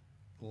Glen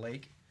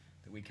Lake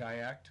that we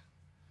kayaked.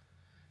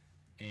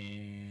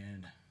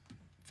 And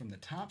from the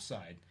top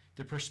side,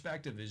 the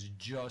perspective is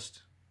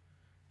just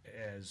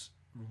as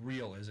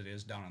real as it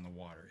is down on the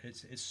water.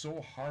 It's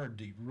so hard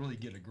to really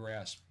get a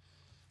grasp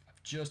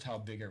of just how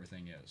big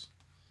everything is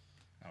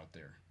out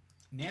there.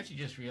 Nancy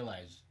just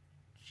realized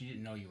she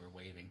didn't know you were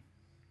waving.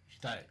 She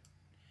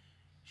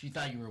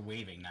thought you were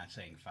waving, not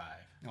saying 5.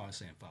 No, I was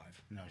saying 5.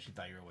 No, she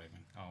thought you were waving.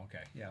 Oh,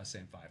 okay. Yeah, I was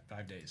saying 5.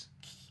 5 days.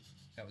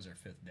 That was our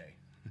 5th day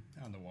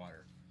on the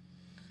water.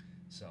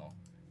 So,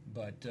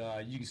 but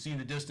you can see in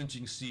the distance,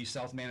 you can see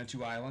South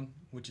Manitou Island,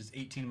 which is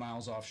 18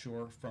 miles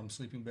offshore from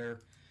Sleeping Bear.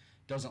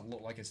 Doesn't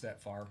look like it's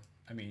that far.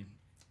 I mean,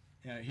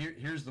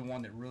 here's the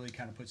one that really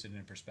kind of puts it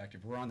in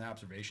perspective. We're on the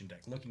observation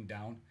deck looking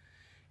down,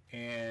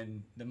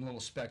 and them little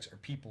specks are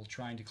people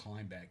trying to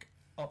climb back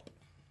up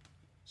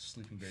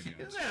Sleeping Bear dunes.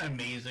 Isn't that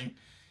amazing?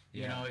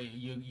 Yeah.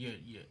 You know,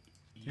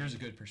 here's a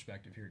good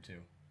perspective here too.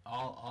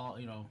 All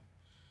you know,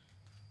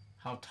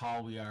 how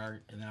tall we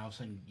are, and then all of a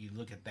sudden you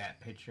look at that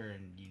picture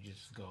and you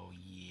just go,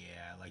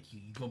 yeah, like you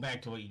go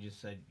back to what you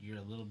just said. You're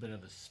a little bit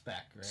of a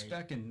speck, right?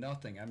 Speck and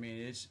nothing. I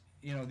mean, it's,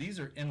 you know, these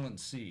are inland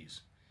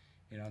seas.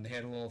 You know, and they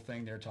had a little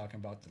thing there talking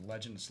about the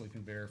legend of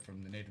Sleeping Bear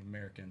from the Native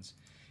Americans.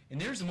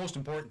 And there's the most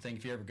important thing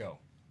if you ever go.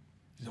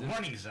 The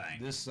warning sign.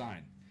 This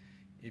sign.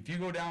 If you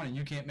go down and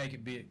you can't make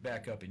it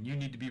back up and you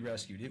need to be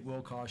rescued, it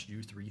will cost you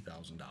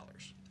 $3,000.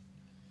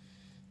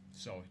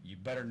 So you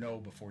better know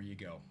before you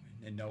go.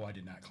 And no, I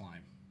did not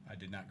climb. I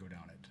did not go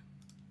down it.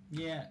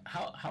 Yeah.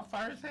 How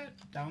far is that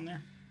down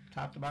there?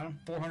 Top to bottom?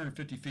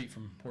 450 feet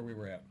from where we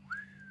were at.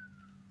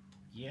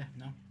 Yeah,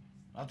 no.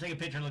 I'll take a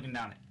picture looking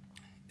down it.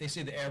 They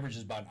say the average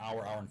is about an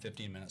hour and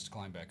 15 minutes to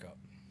climb back up.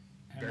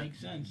 That makes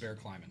sense. Bear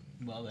climbing.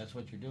 Well, that's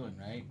what you're doing,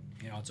 right?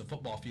 You know, it's a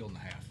football field and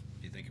a half,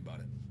 if you think about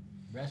it.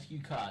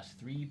 Rescue costs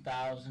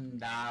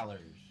 $3,000.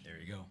 There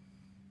you go.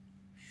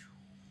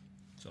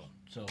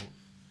 So,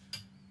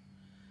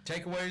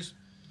 takeaways,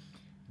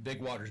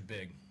 big water's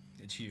big.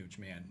 It's huge,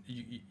 man.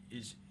 It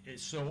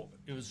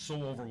was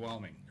so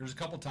overwhelming. There's a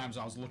couple times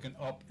I was looking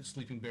up at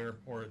Sleeping Bear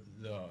or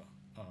the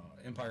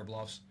Empire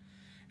Bluffs,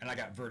 and I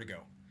got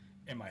vertigo,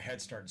 and my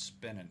head started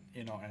spinning,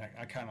 you know, and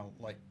I kind of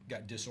like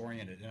got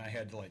disoriented, and I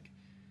had to like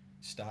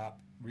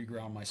stop,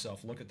 reground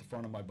myself, look at the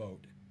front of my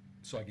boat,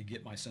 so I could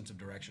get my sense of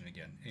direction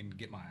again and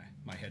get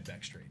my head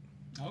back straight.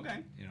 Okay.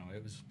 You know,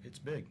 it's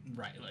big.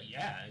 Right. Well,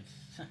 yeah.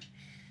 It's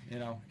you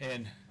know,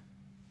 and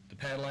the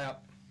paddle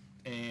app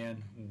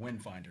and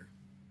Windfinder.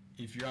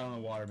 If you're out on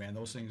the water, man,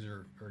 those things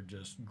are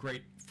just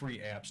great free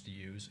apps to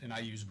use, and I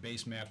use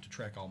Basemap to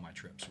track all my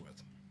trips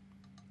with.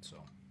 So,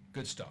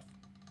 good stuff.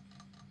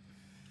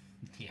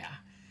 Yeah.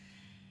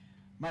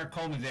 Mark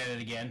Coleman's at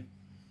it again.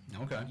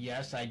 Okay.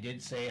 Yes, I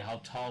did say how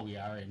tall we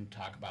are and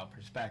talk about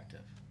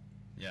perspective.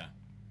 Yeah.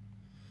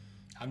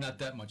 I'm not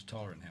that much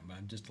taller than him, but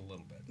I'm just a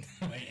little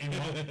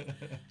bit.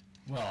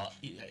 Well,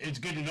 it's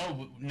good to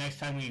know next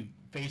time we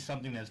face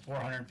something that's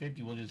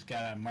 450, we'll just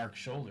get on Mark's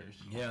shoulders.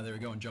 Yeah, there we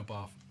go, and jump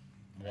off.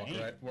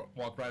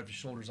 Walk right with your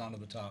shoulders onto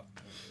the top.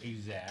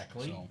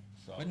 Exactly.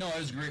 So. But no, it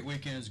was a great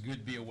weekend. It was good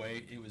to be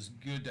away. It was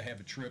good to have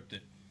a trip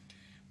that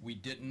we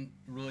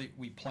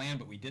planned,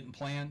 but we didn't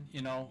plan.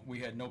 You know, we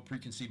had no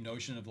preconceived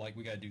notion of like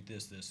we got to do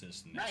this, and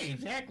this. Right,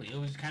 exactly. It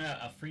was kind of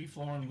a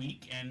free-flowing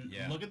week, and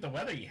look at the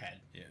weather you had.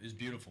 Yeah, it was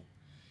beautiful.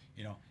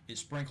 You know, it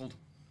sprinkled,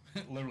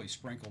 literally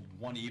sprinkled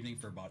one evening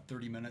for about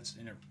 30 minutes,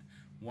 and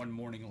one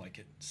morning, like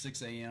at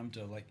 6 a.m.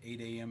 to like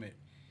 8 a.m.,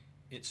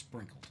 it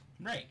sprinkled.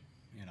 Right.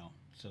 You know.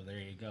 So there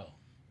you go.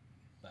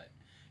 But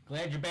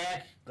glad you're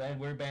back. Glad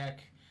we're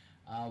back.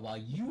 While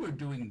you were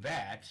doing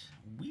that,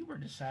 we were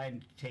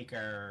deciding to take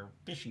our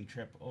fishing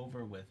trip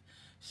over with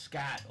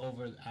Scott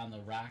over on the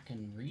Rock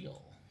and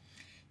Reel.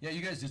 Yeah,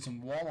 you guys did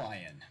some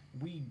walleyeing.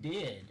 We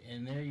did,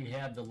 and there you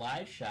have the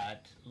live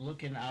shot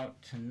looking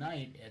out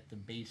tonight at the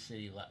Bay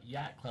City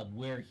Yacht Club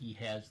where he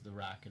has the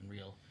Rock and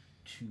Reel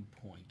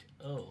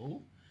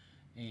 2.0.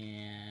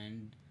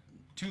 And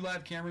 2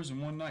 live cameras in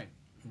one night.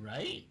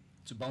 Right?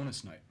 It's a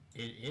bonus night.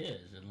 It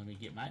is, and let me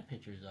get my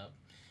pictures up.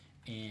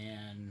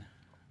 And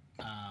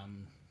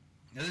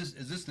is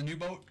this the new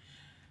boat?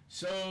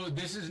 so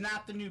this is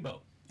not the new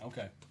boat.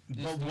 Okay.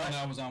 This But is the what- one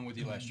I was on with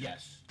you last year.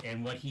 Yes,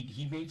 and what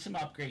he made some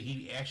upgrades.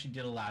 He actually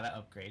did a lot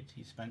of upgrades.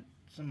 He spent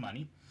some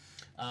money.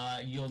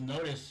 You'll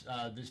notice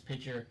this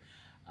picture.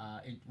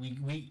 We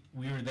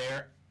were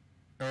there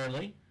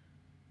early.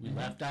 We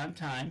left on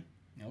time,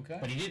 Okay.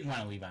 but he didn't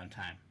want to leave on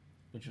time,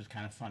 which was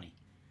kind of funny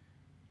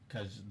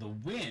because the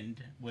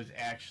wind was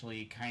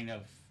actually kind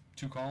of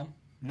Too calm?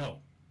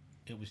 no.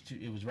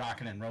 It was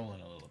rocking and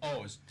rolling a little bit.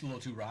 Oh, it's a little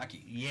too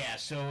rocky. Yeah,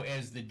 so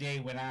as the day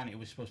went on, it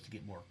was supposed to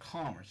get more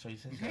calmer. So he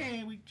says,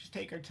 hey, we just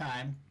take our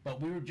time.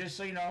 But we were, just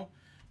so you know,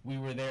 we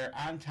were there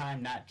on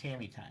time, not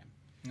Tammy time.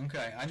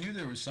 Okay. I knew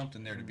there was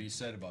something there to be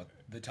said about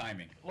the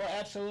timing. Well,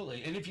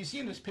 absolutely. And if you see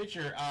in this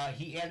picture,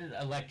 he added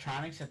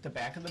electronics at the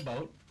back of the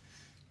boat.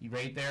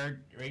 Right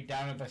there, right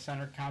down at the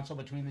center console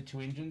between the two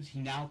engines. He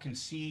now can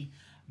see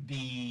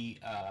the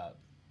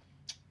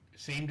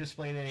same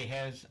display that he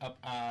has up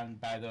on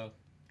by the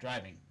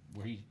driving,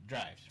 where he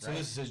drives, right? So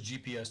this is his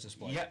GPS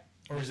display? Yep.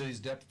 Or is it his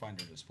depth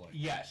finder display?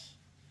 Yes.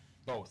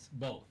 Both.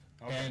 Both.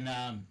 Okay.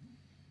 And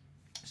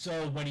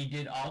so what he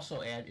did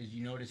also add is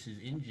you notice his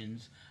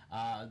engines.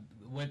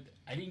 What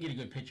I didn't get a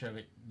good picture of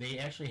it. They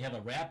actually have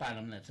a wrap on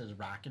them that says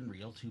Rock and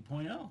Reel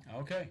 2.0.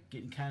 Okay.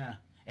 Getting kind of,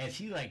 as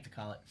he liked to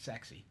call it,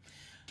 sexy.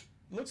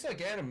 Looks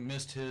like Adam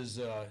missed his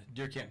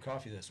deer camp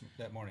coffee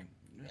that morning.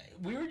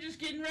 We were just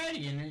getting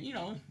ready, and you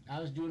know,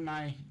 I was doing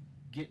my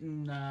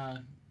getting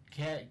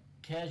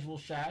casual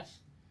shots.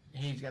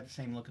 Hey, he's got the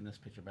same look in this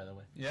picture, by the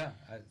way. Yeah,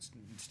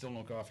 still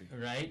no coffee.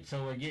 Right,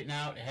 so we're getting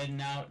out, heading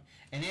out,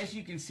 and as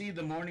you can see,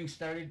 the morning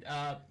started.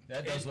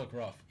 That does look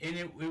rough. And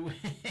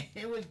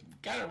it was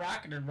kind of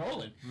rocking and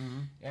rolling.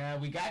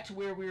 Mm-hmm. We got to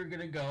where we were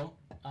going to go.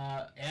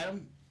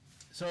 Adam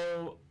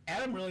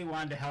really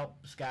wanted to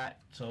help Scott,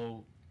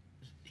 so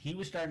he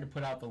was starting to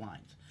put out the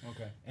lines.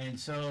 Okay. And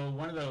so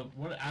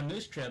on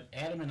this trip,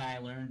 Adam and I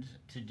learned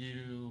to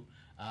do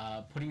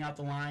putting out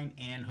the line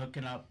and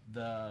hooking up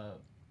the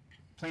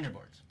planer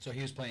boards. So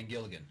he was playing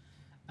Gilligan.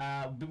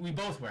 But we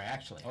both were,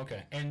 actually.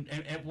 Okay. And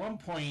at one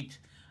point,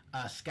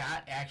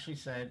 Scott actually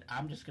said,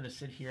 I'm just going to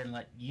sit here and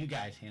let you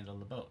guys handle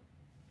the boat.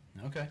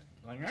 Okay.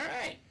 Like, all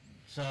right.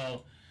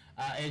 So,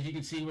 as you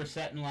can see, we're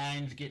setting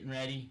lines, getting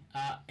ready.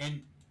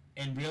 And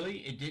really,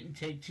 it didn't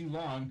take too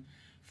long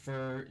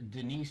for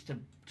Denise to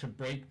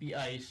break the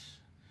ice,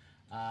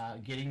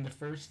 getting the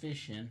first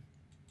fish in.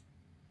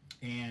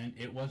 And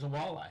it was a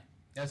walleye.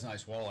 That's a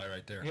nice walleye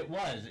right there. It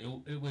was.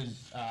 It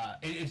was.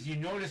 And as you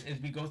notice, as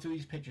we go through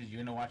these pictures, you're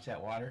going to watch that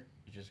water.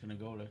 It's just going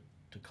to go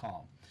to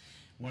calm.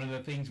 One of the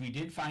things we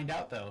did find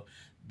out, though,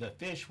 the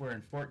fish were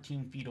in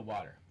 14 feet of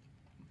water.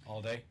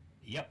 All day?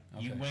 Yep.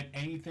 Okay. You went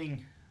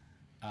anything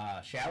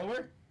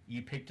shallower,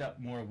 you picked up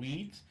more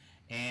weeds.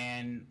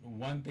 And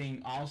one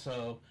thing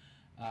also,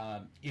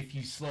 if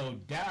you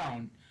slowed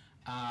down,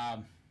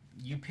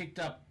 you picked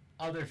up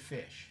other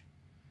fish.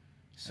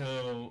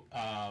 So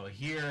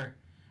here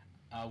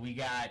we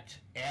got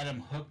Adam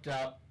hooked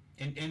up,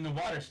 and the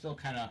water's still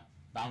kind of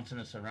bouncing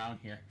us around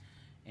here.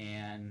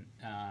 And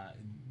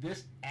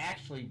this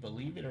actually,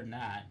 believe it or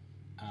not,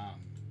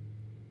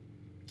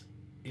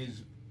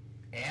 is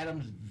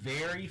Adam's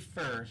very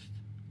first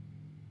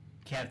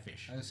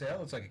catfish. I was going to say, that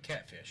looks like a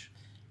catfish.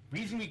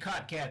 Reason we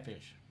caught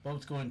catfish,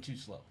 boat's going too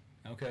slow.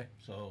 Okay.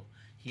 So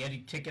he had to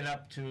tick it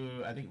up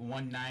to, I think,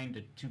 1.9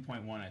 to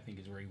 2.1, I think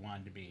is where he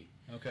wanted to be.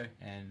 Okay.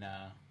 And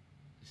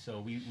so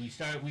we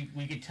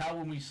could tell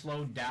when we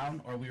slowed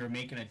down or we were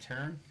making a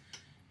turn,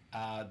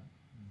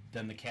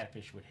 then the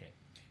catfish would hit.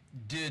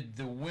 Did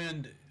the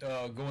wind,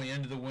 going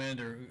into the wind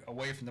or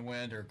away from the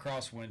wind or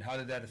crosswind, how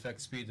did that affect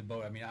the speed of the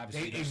boat? I mean,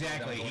 obviously,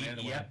 Exactly. Going into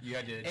the wind. Yep. You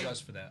had to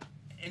adjust for that.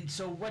 And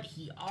so what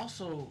he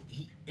also,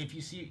 if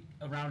you see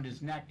around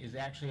his neck, is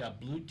actually a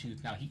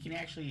Bluetooth. Now, he can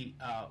actually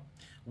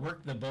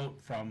work the boat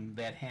from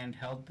that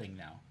handheld thing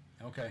now.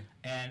 Okay.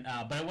 And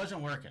but it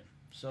wasn't working.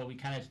 So we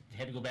kind of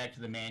had to go back to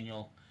the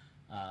manual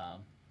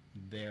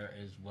there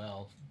as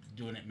well,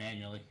 doing it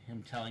manually,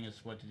 him telling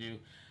us what to do.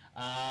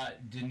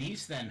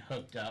 Denise then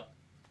hooked up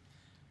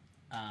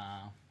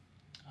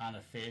on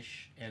a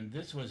fish, and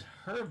this was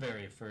her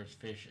very first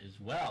fish as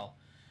well.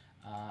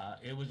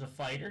 It was a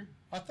fighter.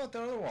 I thought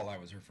the other walleye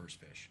was her first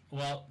fish.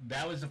 Well,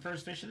 that was the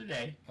first fish of the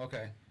day.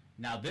 Okay.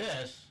 Now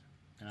this,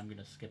 and I'm going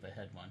to skip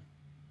ahead one.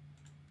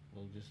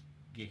 We'll just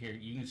get here.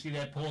 You can see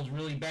that pole's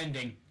really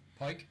bending.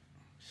 Pike?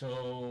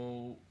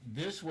 So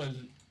this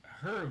was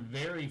her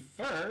very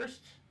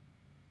first,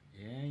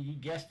 yeah, you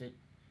guessed it,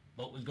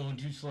 boat was going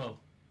too slow.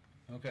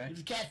 Okay. It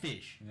was a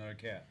catfish, Another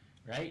cat.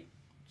 right?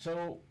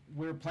 So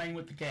we're playing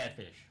with the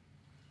catfish.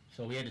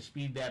 So we had to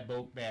speed that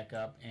boat back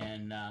up,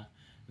 and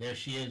there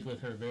she is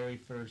with her very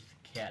first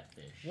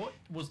catfish. What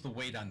was the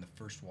weight on the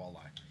first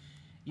walleye?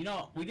 You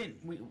know, we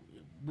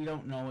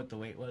don't know what the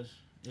weight was.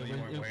 You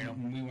weren't weighing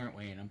them? We weren't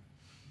weighing them.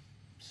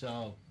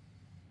 So,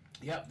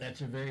 yep, that's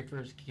her very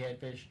first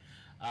catfish.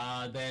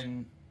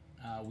 Then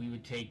we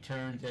would take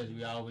turns, as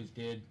we always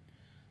did.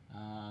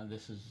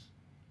 This is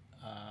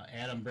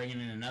Adam bringing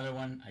in another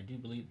one. I do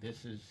believe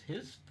this is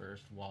his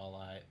first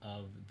walleye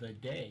of the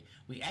day.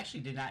 We actually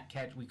did not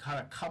catch. We caught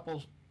a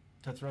couple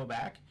to throw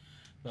back,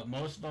 but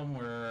most of them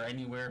were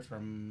anywhere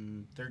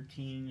from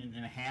 13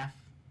 and a half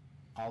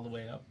all the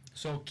way up.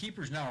 So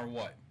keepers now are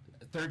what?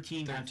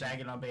 13 on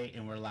Saginaw Bay,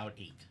 and we're allowed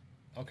 8.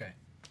 Okay.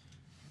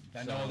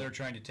 I know they're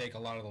trying to take a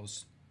lot of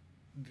those.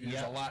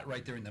 There's a lot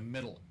right there in the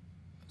middle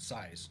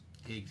size.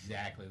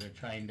 Exactly. They're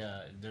trying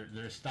to.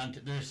 They're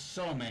stunted. There's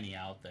so many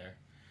out there,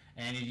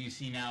 and as you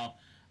see now,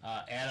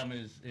 Adam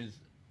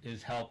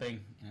is helping.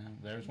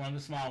 There's one of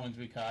the small ones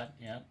we caught.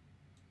 Yep.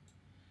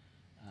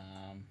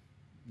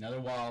 Another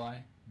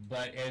walleye.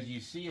 But as you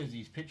see, as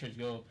these pictures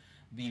go,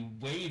 the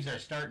waves are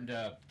starting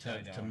to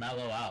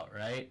mellow out,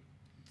 right?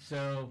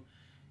 So,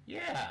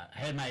 yeah, I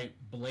had my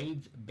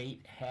Blades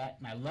bait hat,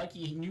 my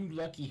new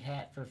lucky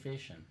hat for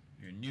fishing.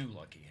 Your new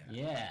lucky hat.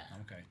 Yeah.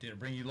 Okay. Did it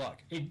bring you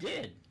luck? It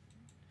did.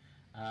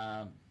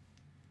 I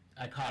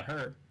caught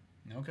her.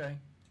 Okay.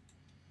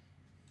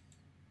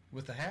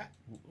 With the hat?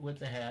 With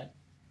the hat.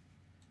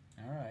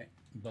 All right.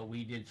 But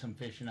we did some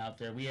fishing out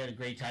there. We had a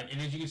great time.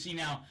 And as you can see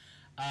now,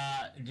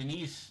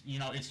 Denise,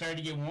 it started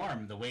to get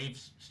warm. The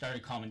waves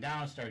started calming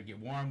down, started to get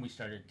warm. We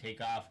started to take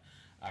off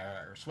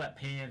our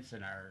sweatpants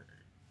and our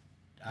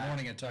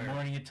morning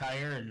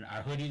attire, and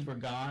our hoodies were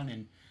gone.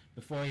 And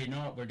before you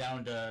know it, we're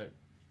down to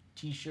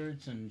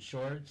T-shirts and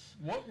shorts.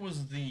 What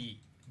was the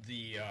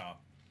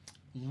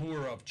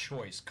lure of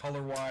choice,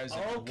 color-wise?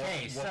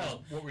 Okay,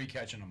 what were you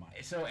catching them on?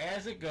 So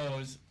as it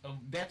goes,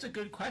 that's a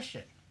good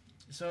question.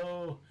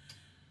 So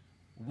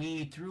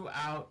we threw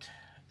out.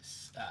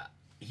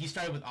 He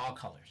started with all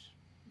colors,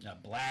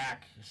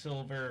 black,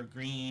 silver,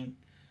 green,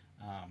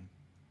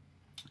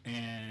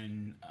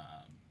 and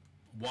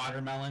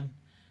watermelon,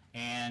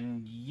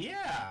 and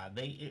yeah,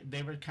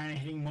 they were kind of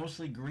hitting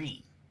mostly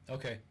green.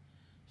 Okay.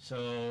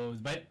 So,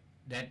 but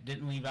that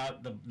didn't leave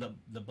out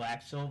the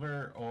black,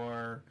 silver,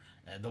 or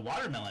the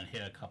watermelon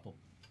hit a couple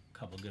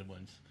good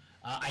ones.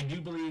 I do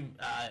believe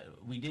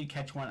we did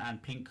catch one on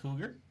pink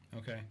cougar.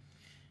 Okay.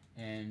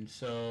 And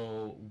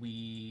so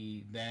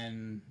we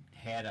then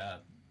had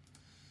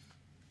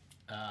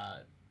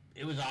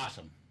it was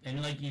awesome.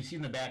 And like you see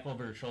in the back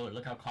over her shoulder,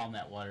 look how calm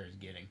that water is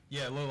getting.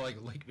 Yeah, a little like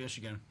Lake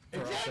Michigan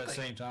for us at the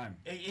same time.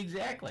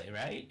 Exactly,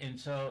 right? And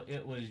so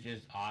it was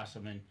just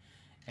awesome. And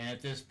at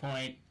this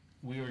point,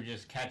 we were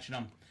just catching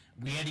them.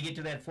 We had to get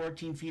to that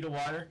 14 feet of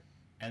water,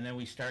 and then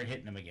we started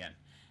hitting them again.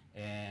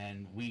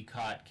 And we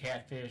caught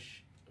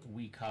catfish.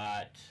 We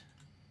caught,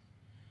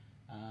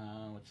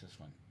 what's this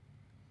one?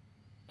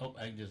 Oh,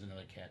 I think there's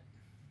another cat.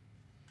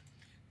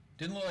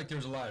 Didn't look like there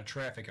was a lot of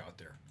traffic out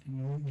there.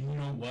 You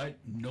know what?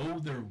 No,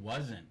 there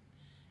wasn't.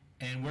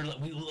 And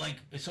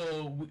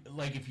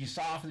if you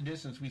saw off in the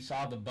distance, we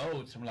saw the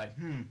boats, and we're like,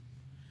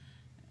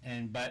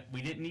 but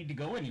we didn't need to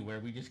go anywhere.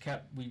 We just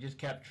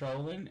kept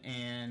trolling.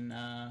 And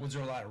was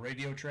there a lot of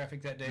radio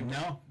traffic that day?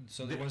 No.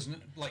 So there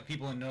wasn't like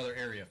people in another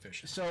area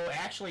fishing. So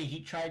actually, he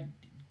tried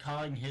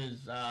calling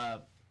his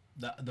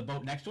the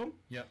boat next to him.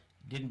 Yep.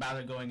 Didn't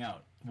bother going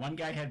out. One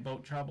guy had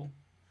boat trouble.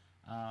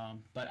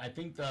 But I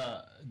think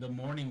the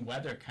morning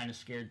weather kind of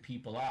scared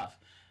people off.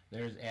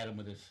 There's Adam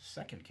with his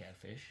second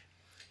catfish.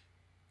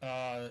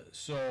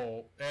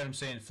 So Adam's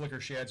saying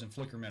flicker shads and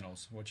flicker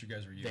minnows. What you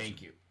guys are using?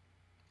 Thank you.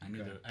 I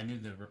knew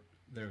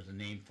there was a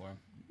name for him.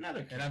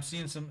 And I'm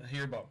seeing some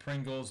here about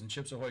Pringles and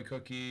Chips Ahoy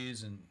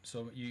cookies, and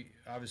so you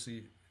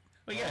obviously.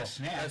 Well, yeah,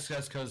 snacks.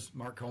 That's because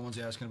Mark Coleman's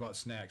asking about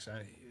snacks.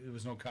 There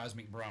was no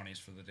cosmic brownies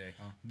for the day,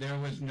 huh? There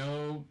was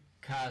no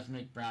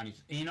cosmic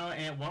brownies. And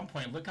at one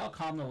point, look how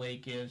calm the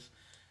lake is.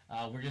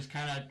 We're just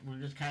kind of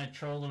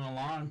trolling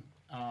along.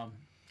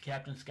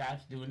 Captain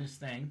Scott's doing his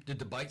thing. Did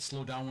the bite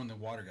slow down when the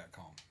water got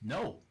calm?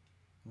 No.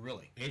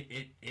 Really?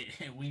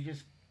 We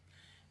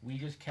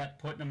just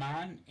kept putting them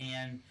on,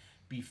 and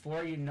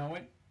before you know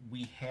it,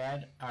 we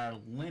had our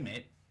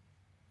limit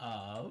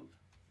of.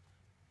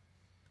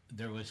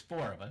 There was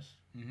 4 of us.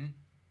 Mm-hmm.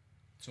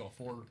 So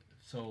 4.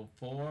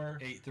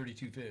 8,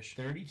 32 fish.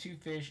 32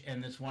 fish,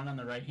 and this one on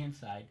the right-hand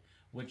side,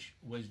 which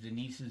was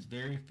Denise's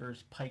very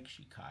first pike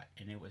she caught,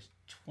 and it was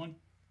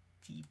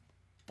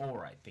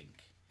 24, I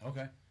think.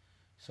 Okay.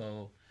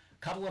 So, a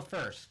couple of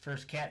firsts.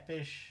 First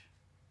catfish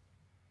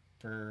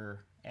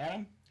for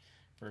Adam,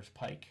 first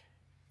pike,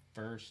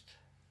 first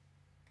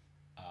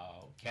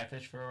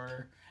catfish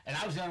for, and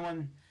I was the only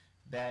one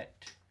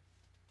that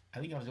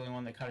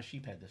caught a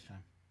sheephead this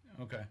time.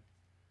 Okay.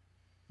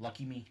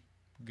 Lucky me.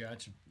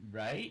 Gotcha.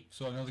 Right?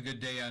 So another good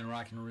day on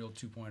Rock and Reel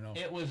 2.0.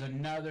 It was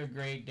another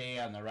great day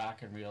on the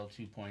Rock and Reel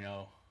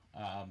 2.0.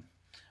 Oh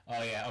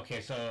yeah,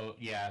 okay, so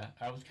yeah,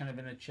 I was kind of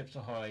in a Chips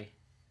Ahoy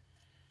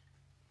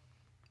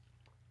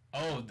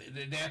Oh,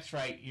 that's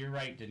right. You're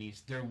right,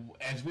 Denise. There,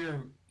 as we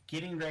were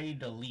getting ready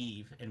to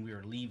leave, and we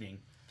were leaving,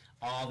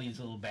 all these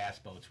little bass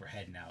boats were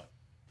heading out.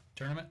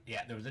 Tournament?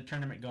 Yeah, there was a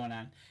tournament going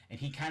on, and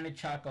he kind of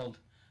chuckled.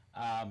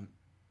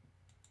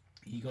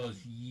 He goes,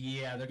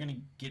 "Yeah, they're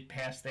gonna get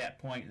past that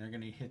point, and they're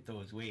gonna hit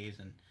those waves,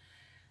 and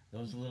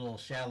those little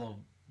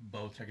shallow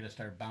boats are gonna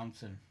start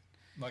bouncing,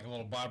 Like a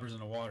little bobbers in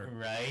the water.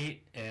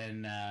 right?"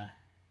 And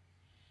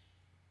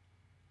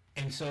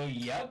so,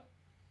 yep,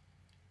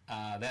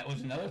 that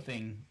was another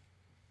thing.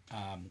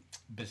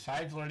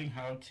 Besides learning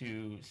how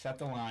to set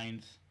the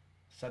lines,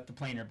 set the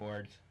planer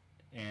boards,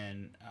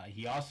 and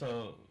he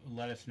also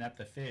let us net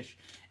the fish,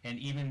 and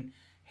even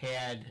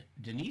had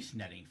Denise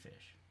netting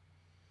fish.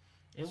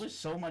 It was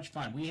so much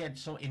fun. We had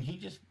and he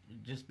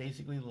just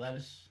basically let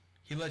us.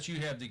 He lets you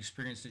have the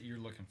experience that you're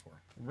looking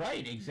for.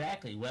 Right,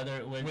 exactly. Whether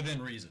it was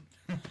Within reason.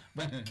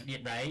 but yeah,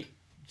 right.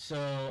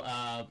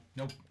 So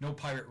No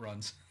pirate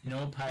runs.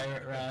 no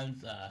pirate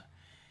runs,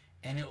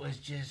 and it was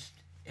just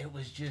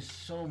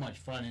so much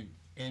fun.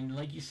 And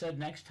like you said,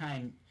 next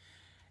time,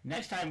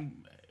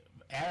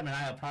 Adam and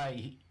I will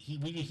probably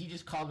he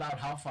just called out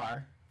how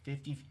far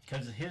 50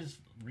 because his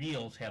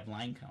reels have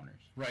line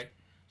counters. Right.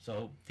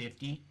 So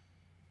 50,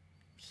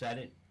 set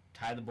it,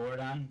 tie the board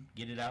on,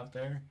 get it out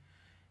there.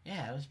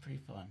 Yeah, it was pretty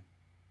fun.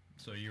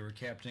 So you were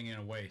captaining in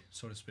a way,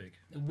 so to speak.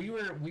 We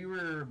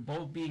were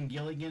both being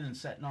Gilligan and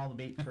setting all the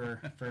bait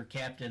for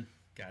Captain.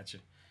 Gotcha.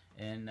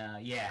 And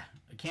yeah,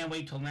 I can't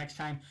wait till next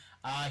time.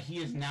 He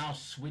is now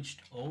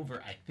switched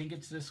over. I think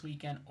it's this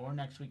weekend or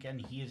next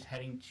weekend. He is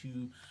heading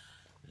to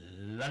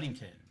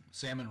Ludington.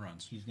 Salmon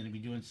runs. He's going to be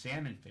doing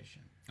salmon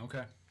fishing.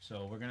 Okay.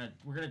 So we're gonna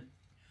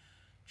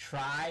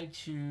try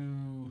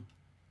to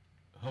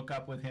hook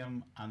up with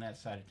him on that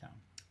side of town.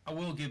 I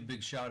will give a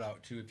big shout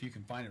out to, if you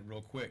can find it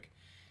real quick.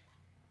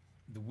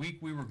 The week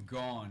we were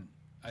gone,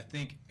 I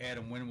think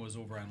Adam Wynn was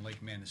over on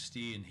Lake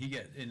Manistee, and he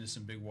got into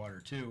some big water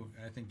too.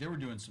 And I think they were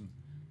doing some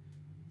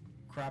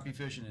crappie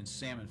fishing and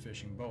salmon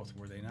fishing both,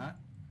 were they not?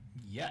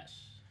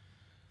 Yes.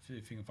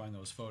 If you can find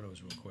those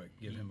photos real quick,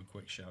 give him a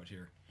quick shout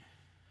here.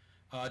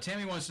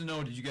 Tammy wants to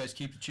know, did you guys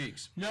keep the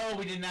cheeks? No,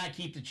 we did not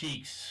keep the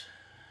cheeks.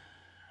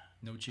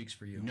 No cheeks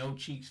for you. No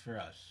cheeks for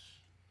us.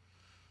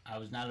 I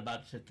was not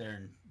about to sit there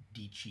and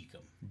de-cheek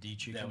them.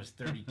 De-cheek That them? was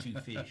 32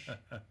 fish.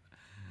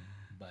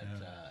 But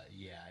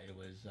yeah, it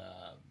was.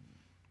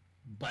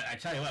 But I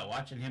tell you what,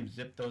 watching him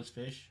zip those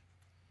fish,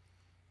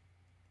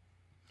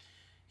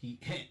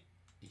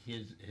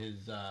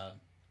 his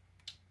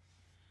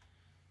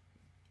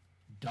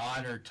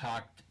daughter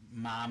talked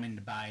mom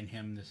into buying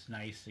him this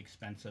nice,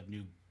 expensive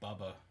new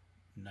Bubba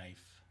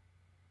knife,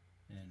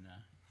 and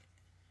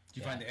Did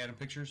you find the Adam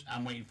pictures?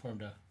 I'm waiting for him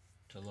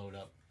to load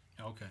up.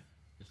 Okay.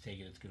 Just take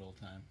it its good old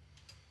time.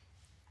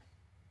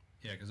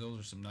 Yeah, because those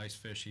are some nice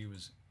fish he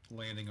was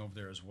landing over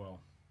there as well.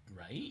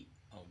 Right?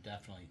 Oh,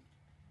 definitely.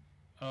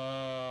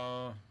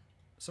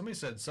 Somebody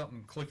said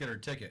something. Click it or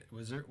ticket.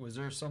 Was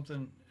there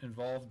something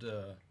involved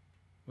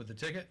with the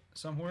ticket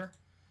somewhere?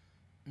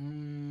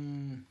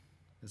 Did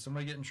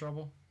somebody get in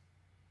trouble?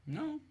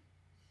 No.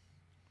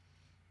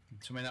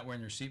 Somebody not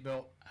wearing their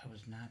seatbelt? I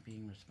was not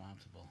being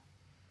responsible.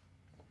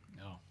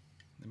 No.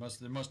 There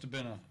must have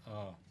been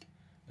a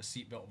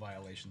seatbelt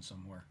violation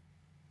somewhere.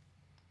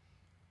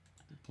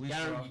 Police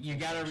You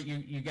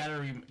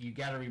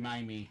gotta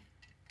remind me,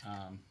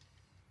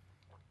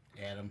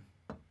 Adam.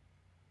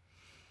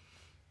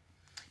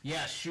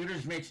 Yeah,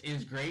 Shooter's Mix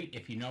is great.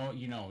 If you know it,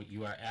 you know.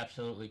 You are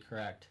absolutely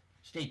correct.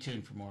 Stay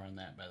tuned for more on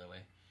that, by the way.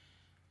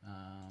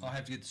 I'll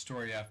have to get the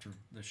story after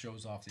the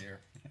show's off the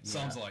air.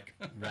 Sounds like.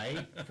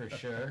 Right? For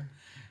sure.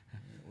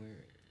 Where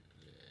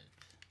is it?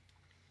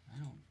 I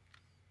don't...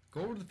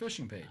 Go over to the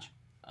fishing page.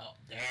 Oh,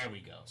 there we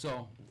go.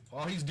 So,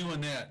 while he's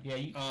doing that, Yeah,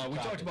 we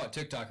talked about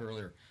TikTok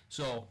earlier.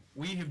 So,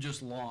 we have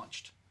just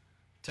launched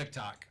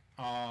TikTok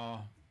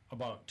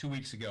about 2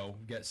 weeks ago.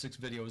 We've got 6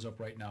 videos up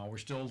right now. We're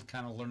still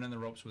kind of learning the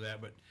ropes with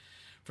that, but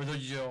for those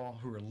of y'all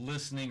who are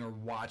listening or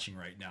watching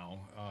right now,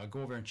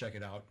 go over and check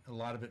it out. A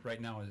lot of it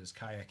right now is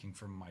kayaking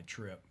from my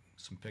trip,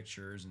 some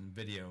pictures and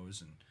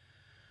videos, and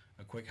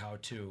a quick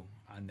how-to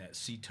on that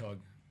Sea-Tug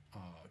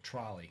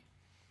trolley.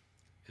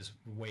 Is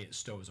the way it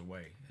stows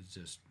away. It's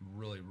just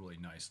really, really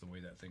nice the way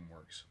that thing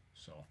works.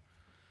 So,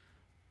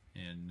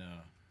 and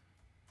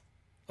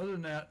other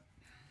than that,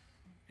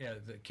 yeah,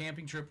 the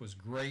camping trip was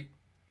great.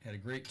 Had a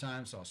great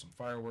time. Saw some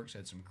fireworks.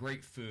 Had some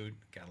great food.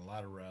 Got a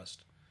lot of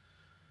rest.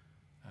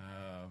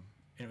 And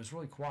it was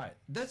really quiet.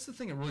 That's the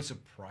thing that really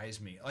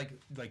surprised me.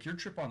 Like your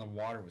trip on the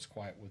water was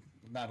quiet with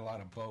not a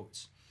lot of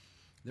boats.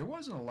 There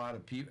wasn't a lot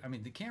of people. I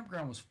mean, the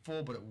campground was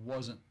full, but it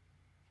wasn't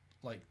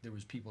like there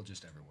was people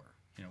just everywhere.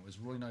 You know, it was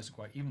really nice and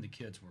quiet. Even the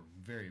kids were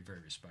very, very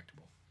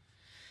respectable,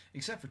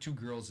 except for 2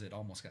 girls that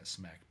almost got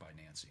smacked by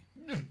Nancy.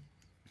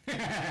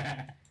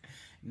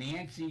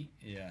 Nancy.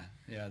 Yeah.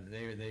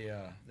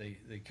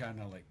 They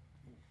kind of like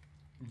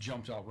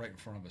jumped out right in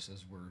front of us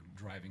as we're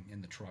driving in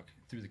the truck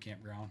through the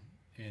campground,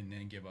 and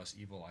then give us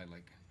evil eye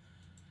like.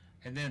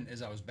 And then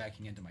as I was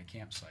backing into my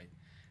campsite,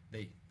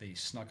 they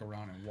snuck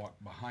around and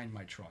walked behind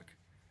my truck,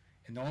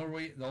 And the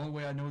only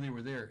way I know they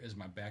were there is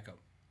my backup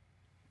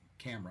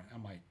camera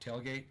on my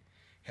tailgate.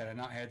 Had I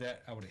not had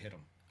that, I would have hit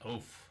them.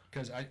 Oof.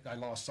 Because I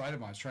lost sight of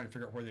them. I was trying to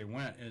figure out where they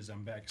went as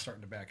I'm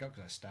starting to back up,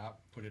 because I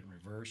stopped, put it in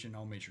reverse,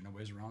 made sure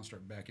nobody's around,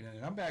 start backing in.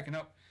 And I'm backing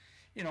up,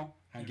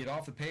 I get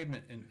off the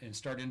pavement and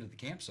start into the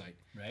campsite.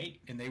 Right.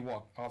 And they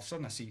walk, all of a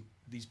sudden I see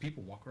these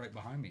people walk right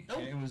behind me. Oh.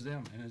 And it was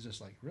them. And it's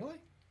just like,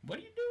 really? What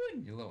are you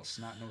doing? You little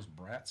snot-nosed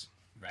brats.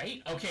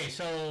 Right? Okay,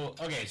 so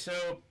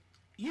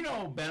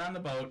been on the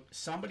boat,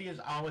 somebody is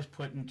always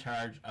put in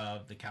charge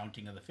of the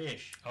counting of the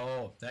fish.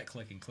 Oh, that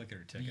clicker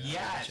ticket.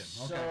 Yes.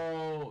 Okay.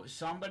 So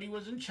somebody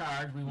was in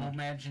charge. We won't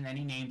mention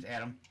any names,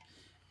 Adam,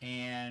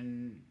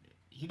 and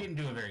he didn't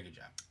do a very good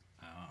job.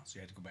 So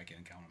you had to go back in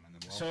and count them.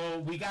 And then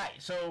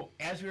So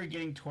as we were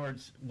getting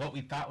towards what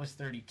we thought was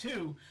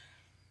 32,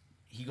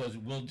 he goes,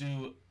 "We'll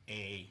do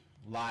a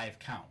live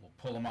count. We'll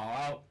pull them all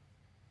out,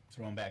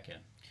 throw them back in."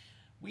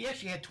 We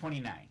actually had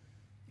 29.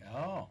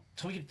 Oh.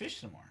 So we could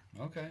fish some more.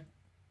 Okay.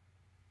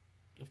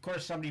 Of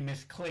course, somebody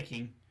missed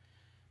clicking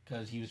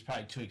because he was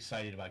probably too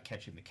excited about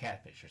catching the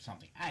catfish or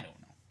something. I don't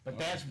know. But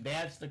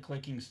that's the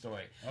clicking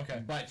story.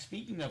 Okay. But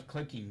speaking of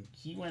clicking,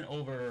 he went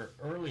over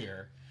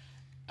earlier,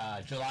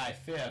 July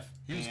 5th.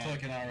 He was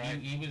clicking all right.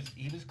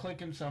 He was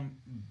clicking some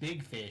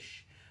big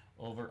fish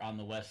over on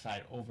the west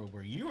side, over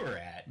where you were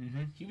at.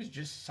 Mm-hmm. He was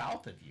just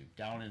south of you,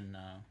 down in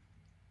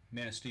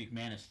Manistee,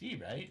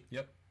 right?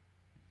 Yep.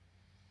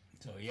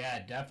 So yeah,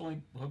 definitely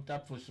hooked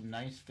up with some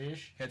nice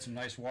fish. Had some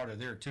nice water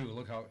there too.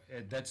 Look how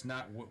that's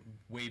not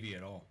wavy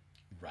at all.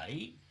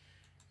 Right.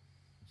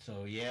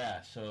 So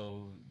yeah,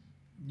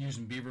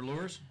 using beaver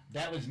lures.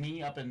 That was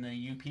me up in the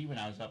UP when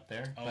I was up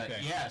there. Okay.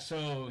 But yeah,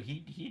 so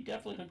he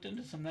definitely hooked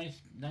into some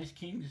nice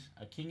kings,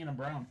 a king and a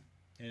brown.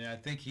 And I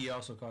think he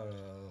also caught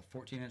a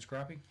 14-inch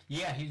crappie.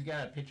 Yeah, he's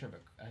got a picture of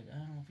it. I don't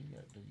know if he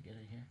got. Does he get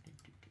it here?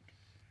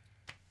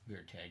 We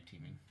were tag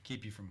teaming.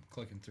 Keep you from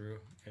clicking through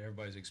at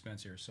everybody's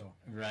expense here. So.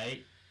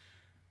 Right.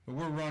 But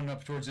we're running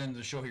up towards the end of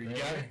the show here. You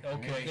got it?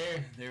 Okay.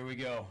 Right there we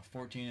go.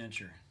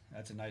 14-incher.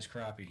 That's a nice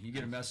crappie. You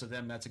get a mess of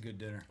them, that's a good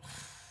dinner.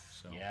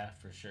 So. Yeah,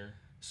 for sure.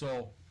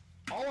 So,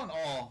 all in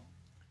all,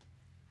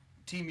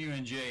 Team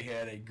UNJ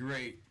had a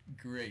great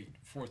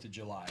 4th of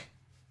July.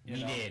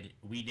 We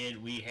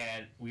did.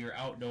 We were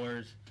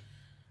outdoors,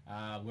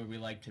 where we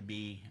like to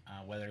be,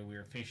 whether we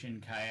were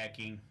fishing,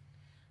 kayaking,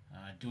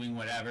 doing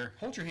whatever.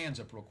 Hold your hands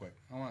up real quick.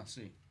 I want to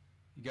see.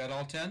 You got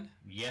all 10?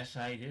 Yes,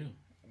 I do.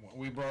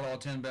 We brought all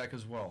 10 back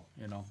as well,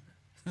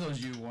 Those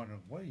of you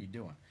wondering, what are you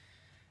doing?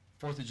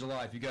 4th of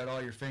July, if you got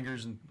all your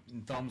fingers and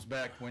thumbs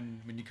back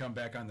when you come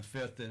back on the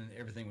 5th, then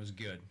everything was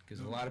good.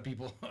 Because a lot of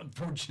people,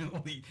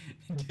 unfortunately,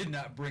 did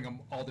not bring them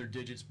all their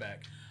digits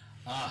back.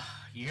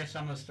 You hear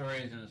some of the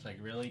stories, and it's like,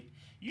 really?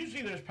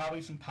 Usually there's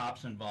probably some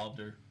pops involved,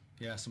 or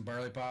yeah, some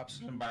barley pops.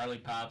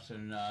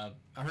 And I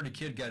heard a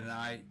kid got an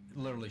eye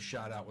literally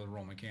shot out with a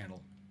Roman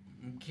candle.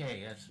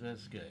 Okay,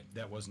 that's good.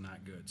 That was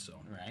not good, so.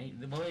 Right?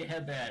 Well, they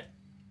had that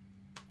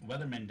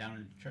weatherman down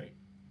in Detroit.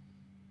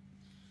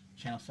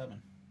 Channel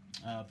 7.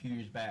 A few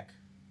years back.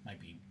 Might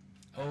be.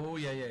 Oh,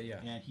 yeah.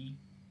 Yeah, he,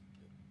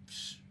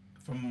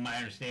 from my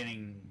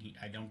understanding,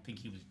 I don't think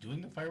he was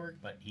doing the firework,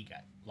 but he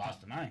got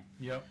lost an eye.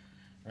 Yep.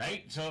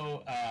 Right?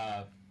 So,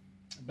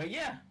 but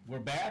yeah, we're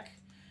back.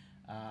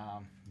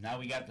 Now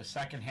we got the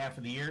second half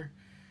of the year.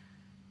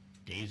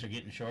 Days are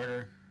getting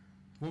shorter.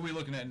 What are we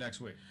looking at next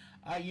week?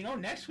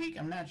 Next week,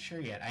 I'm not sure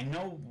yet. I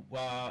know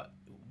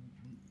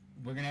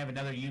we're going to have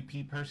another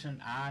UP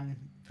person on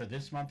for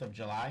this month of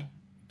July,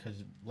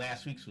 because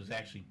last week's was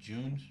actually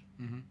June's.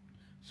 Mm-hmm.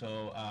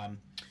 So,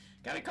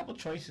 got a couple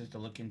choices to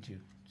look into,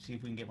 see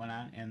if we can get one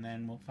on, and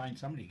then we'll find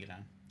somebody to get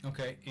on.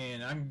 Okay,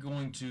 and I'm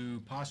going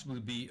to possibly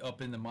be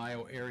up in the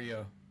Mayo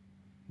area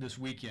this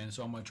weekend,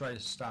 so I'm going to try to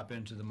stop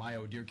into the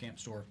Mayo Deer Camp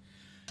store,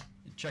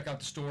 check out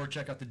the store,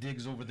 check out the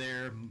digs over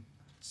there,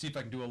 see if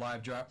I can do a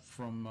live drop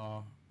from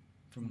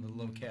the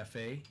little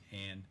cafe,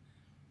 and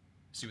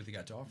see what they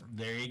got to offer.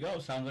 There you go.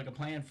 Sounds like a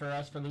plan for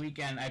us for the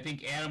weekend. I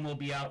think Adam will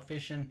be out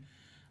fishing.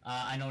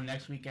 I know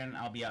next weekend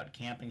I'll be out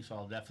camping, so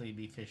I'll definitely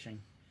be fishing.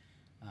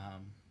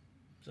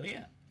 So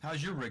yeah.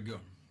 How's your rig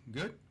going?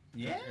 Good?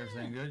 Yeah.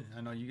 Everything good?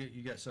 I know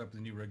you got set up with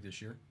a new rig this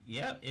year.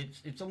 Yeah,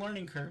 it's a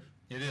learning curve.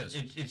 It is.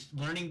 It's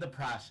learning the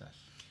process.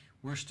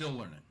 We're still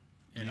learning.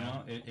 You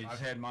know,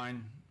 I've had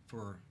mine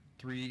for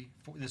 3,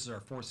 4, this is our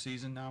 4th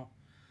season now.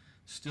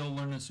 Still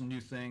learning some new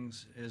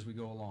things as we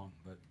go along,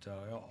 but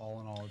all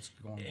in all, it's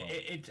going well.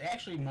 It's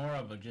actually more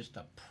of just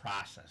a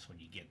process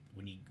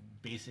when you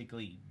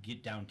basically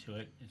get down to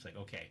it. It's like,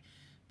 okay,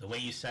 the way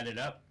you set it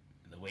up,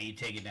 the way you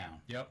take it down.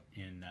 Yep.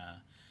 And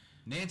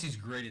Nancy's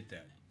great at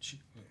that.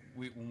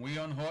 When we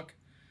unhook,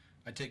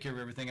 I take care of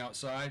everything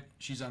outside.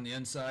 She's on the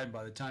inside.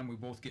 By the time we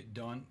both get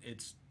done,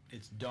 it's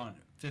done.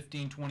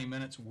 15, 20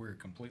 minutes, we're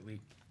completely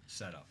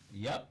set up.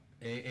 Yep,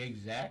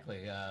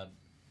 exactly.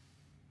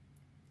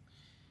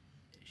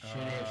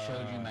 Should have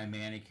showed you my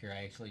manicure.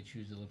 I actually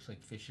choose it looks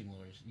like fishing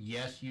lures.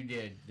 Yes, you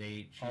did.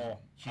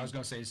 I was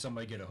going to say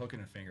somebody get a hook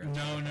in her finger.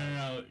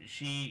 No.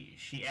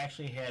 She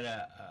actually had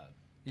a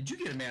Did you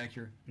get a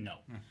manicure? no.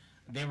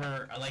 They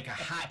were like a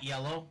hot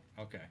yellow,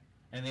 Okay.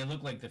 and they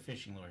looked like the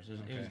fishing lures. It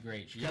was Okay.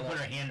 great. She Yellow- put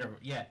her hand over.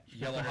 Yeah, she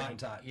Yellow put her-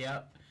 Hottentot.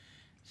 Yep.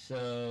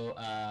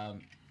 So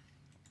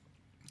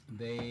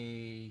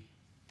they.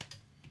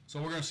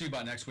 So we're going to see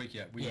about next week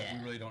yet. We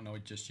Yeah. really don't know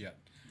it just yet.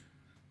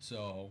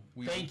 So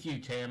we Thank you,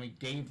 Tammy.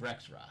 Dave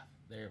Rexroth.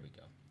 There we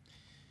go.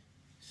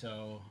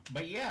 So,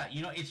 but yeah,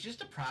 it's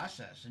just a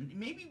process, and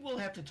maybe we'll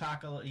have to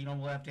talk. We'll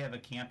have to have a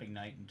camping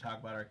night and talk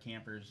about our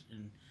campers,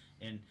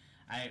 and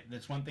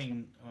that's one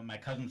thing my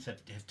cousins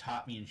have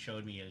taught me and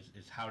showed me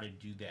is how to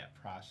do that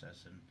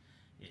process. And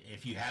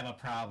if you have a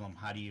problem,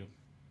 how do you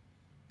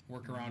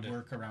work around it.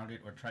 Work around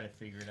it, or try to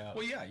figure it out.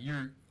 Well, yeah,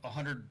 you're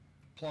 100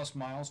 plus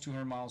miles,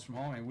 200 miles from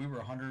home, and we were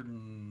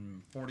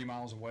 140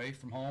 miles away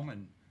from home.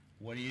 And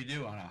what do you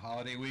do on a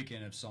holiday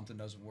weekend if something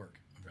doesn't work?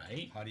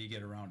 Right. How do you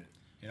get around it?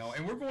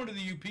 And we're going to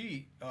the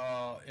UP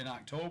in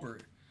October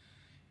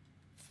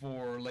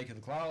for Lake of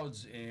the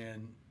Clouds,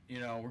 and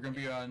we're going to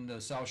be on the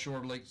south shore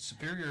of Lake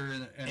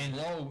Superior and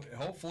blow.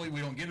 Hopefully,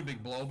 we don't get a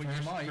big blow, but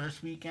you might.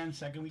 First weekend,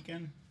 second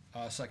weekend.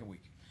 Second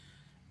week.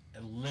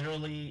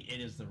 Literally, it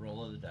is the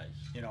roll of the dice.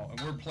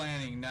 And we're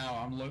planning now.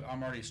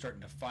 I'm already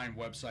starting to find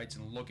websites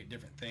and look at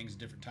different things,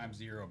 different times of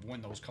the year of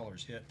when those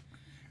colors hit.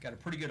 Got a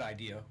pretty good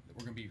idea that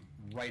we're going to be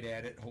right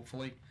at it,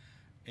 hopefully,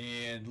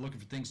 and looking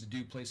for things to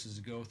do, places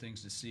to go,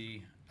 things to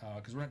see.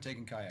 Because we're not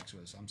taking kayaks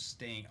with us. I'm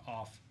staying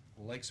off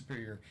Lake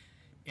Superior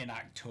in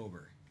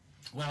October.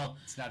 Well,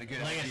 it's not a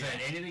good like idea. I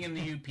said, anything in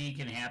the UP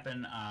can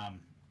happen.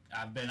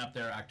 I've been up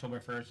there October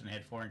 1st and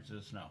had 4 inches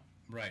of snow.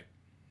 Right.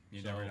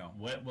 You never know.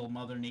 What will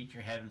Mother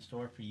Nature have in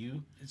store for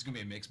you? It's going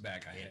to be a mixed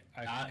bag.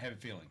 I have a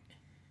feeling.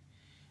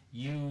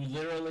 You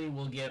literally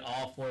will get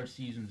all 4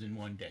 seasons in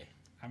one day.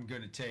 I'm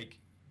going to take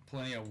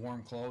plenty of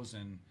warm clothes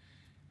and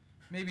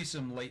maybe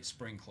some late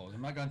spring clothes.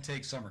 I'm not going to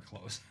take summer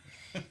clothes.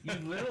 You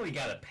literally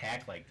got to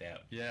pack like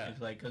that. Yeah.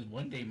 It's like, because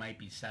one day might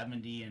be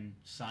 70 and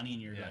sunny,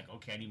 and you're Yeah. like,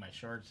 okay, I need my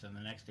shorts. And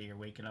the next day you're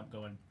waking up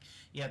going,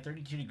 yeah,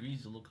 32 degrees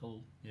is a little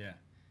cold. Yeah.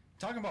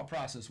 Talking about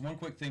process, one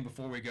quick thing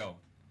before we go.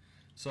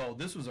 So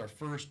this was our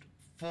first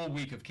full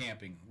week of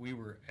camping. We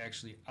were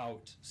actually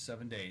out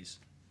 7 days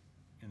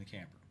in the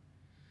camper.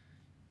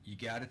 You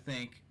got to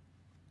think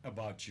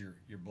about your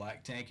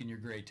black tank and your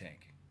gray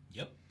tank.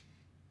 Yep.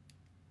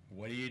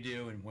 What do you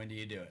do and when do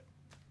you do it?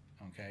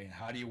 Okay,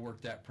 how do you work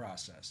that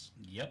process?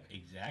 Yep,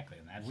 exactly.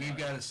 And that's We've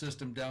got a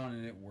system down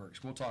and it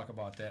works. We'll talk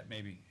about that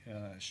maybe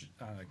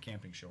on a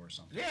camping show or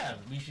something. Yeah,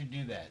 we should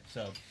do that.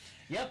 So,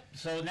 yep.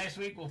 So next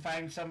week we'll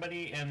find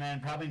somebody, and then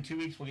probably in 2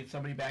 weeks we'll get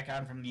somebody back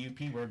on from the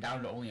UP. We're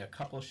down to only a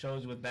couple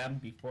shows with them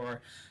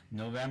before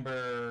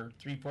November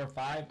 3, 4,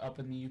 5 up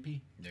in the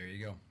UP. There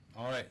you go.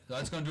 All right, so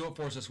that's going to do it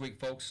for us this week,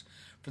 folks.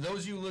 For those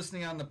of you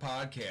listening on the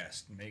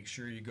podcast, make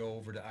sure you go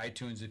over to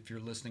iTunes if you're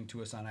listening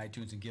to us on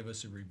iTunes and give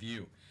us a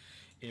review.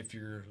 If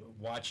you're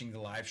watching the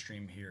live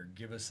stream here,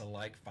 give us a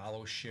like,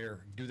 follow,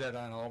 share. Do that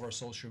on all of our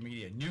social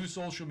media. New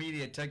social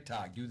media,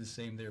 TikTok. Do the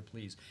same there,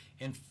 please.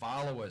 And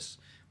follow us.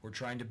 We're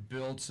trying to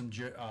build some,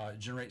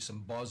 generate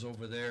some buzz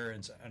over there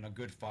and a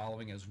good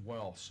following as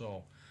well.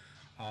 So,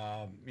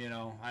 I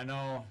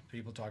know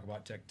people talk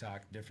about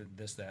TikTok, different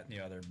this, that, and the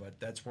other, but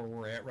that's where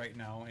we're at right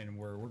now, and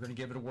we're going to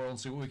give it a whirl and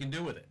see what we can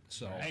do with it.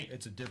 So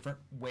It's a different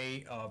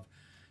way of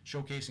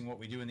showcasing what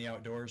we do in the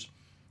outdoors.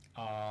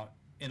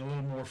 In a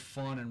little more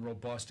fun and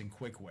robust and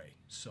quick way.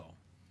 So,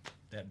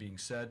 that being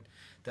said,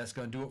 that's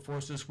going to do it for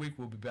us this week.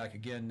 We'll be back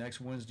again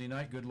next Wednesday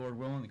night. Good Lord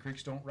willing, the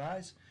creeks don't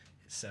rise.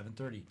 It's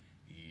 7:30.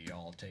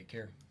 Y'all take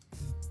care.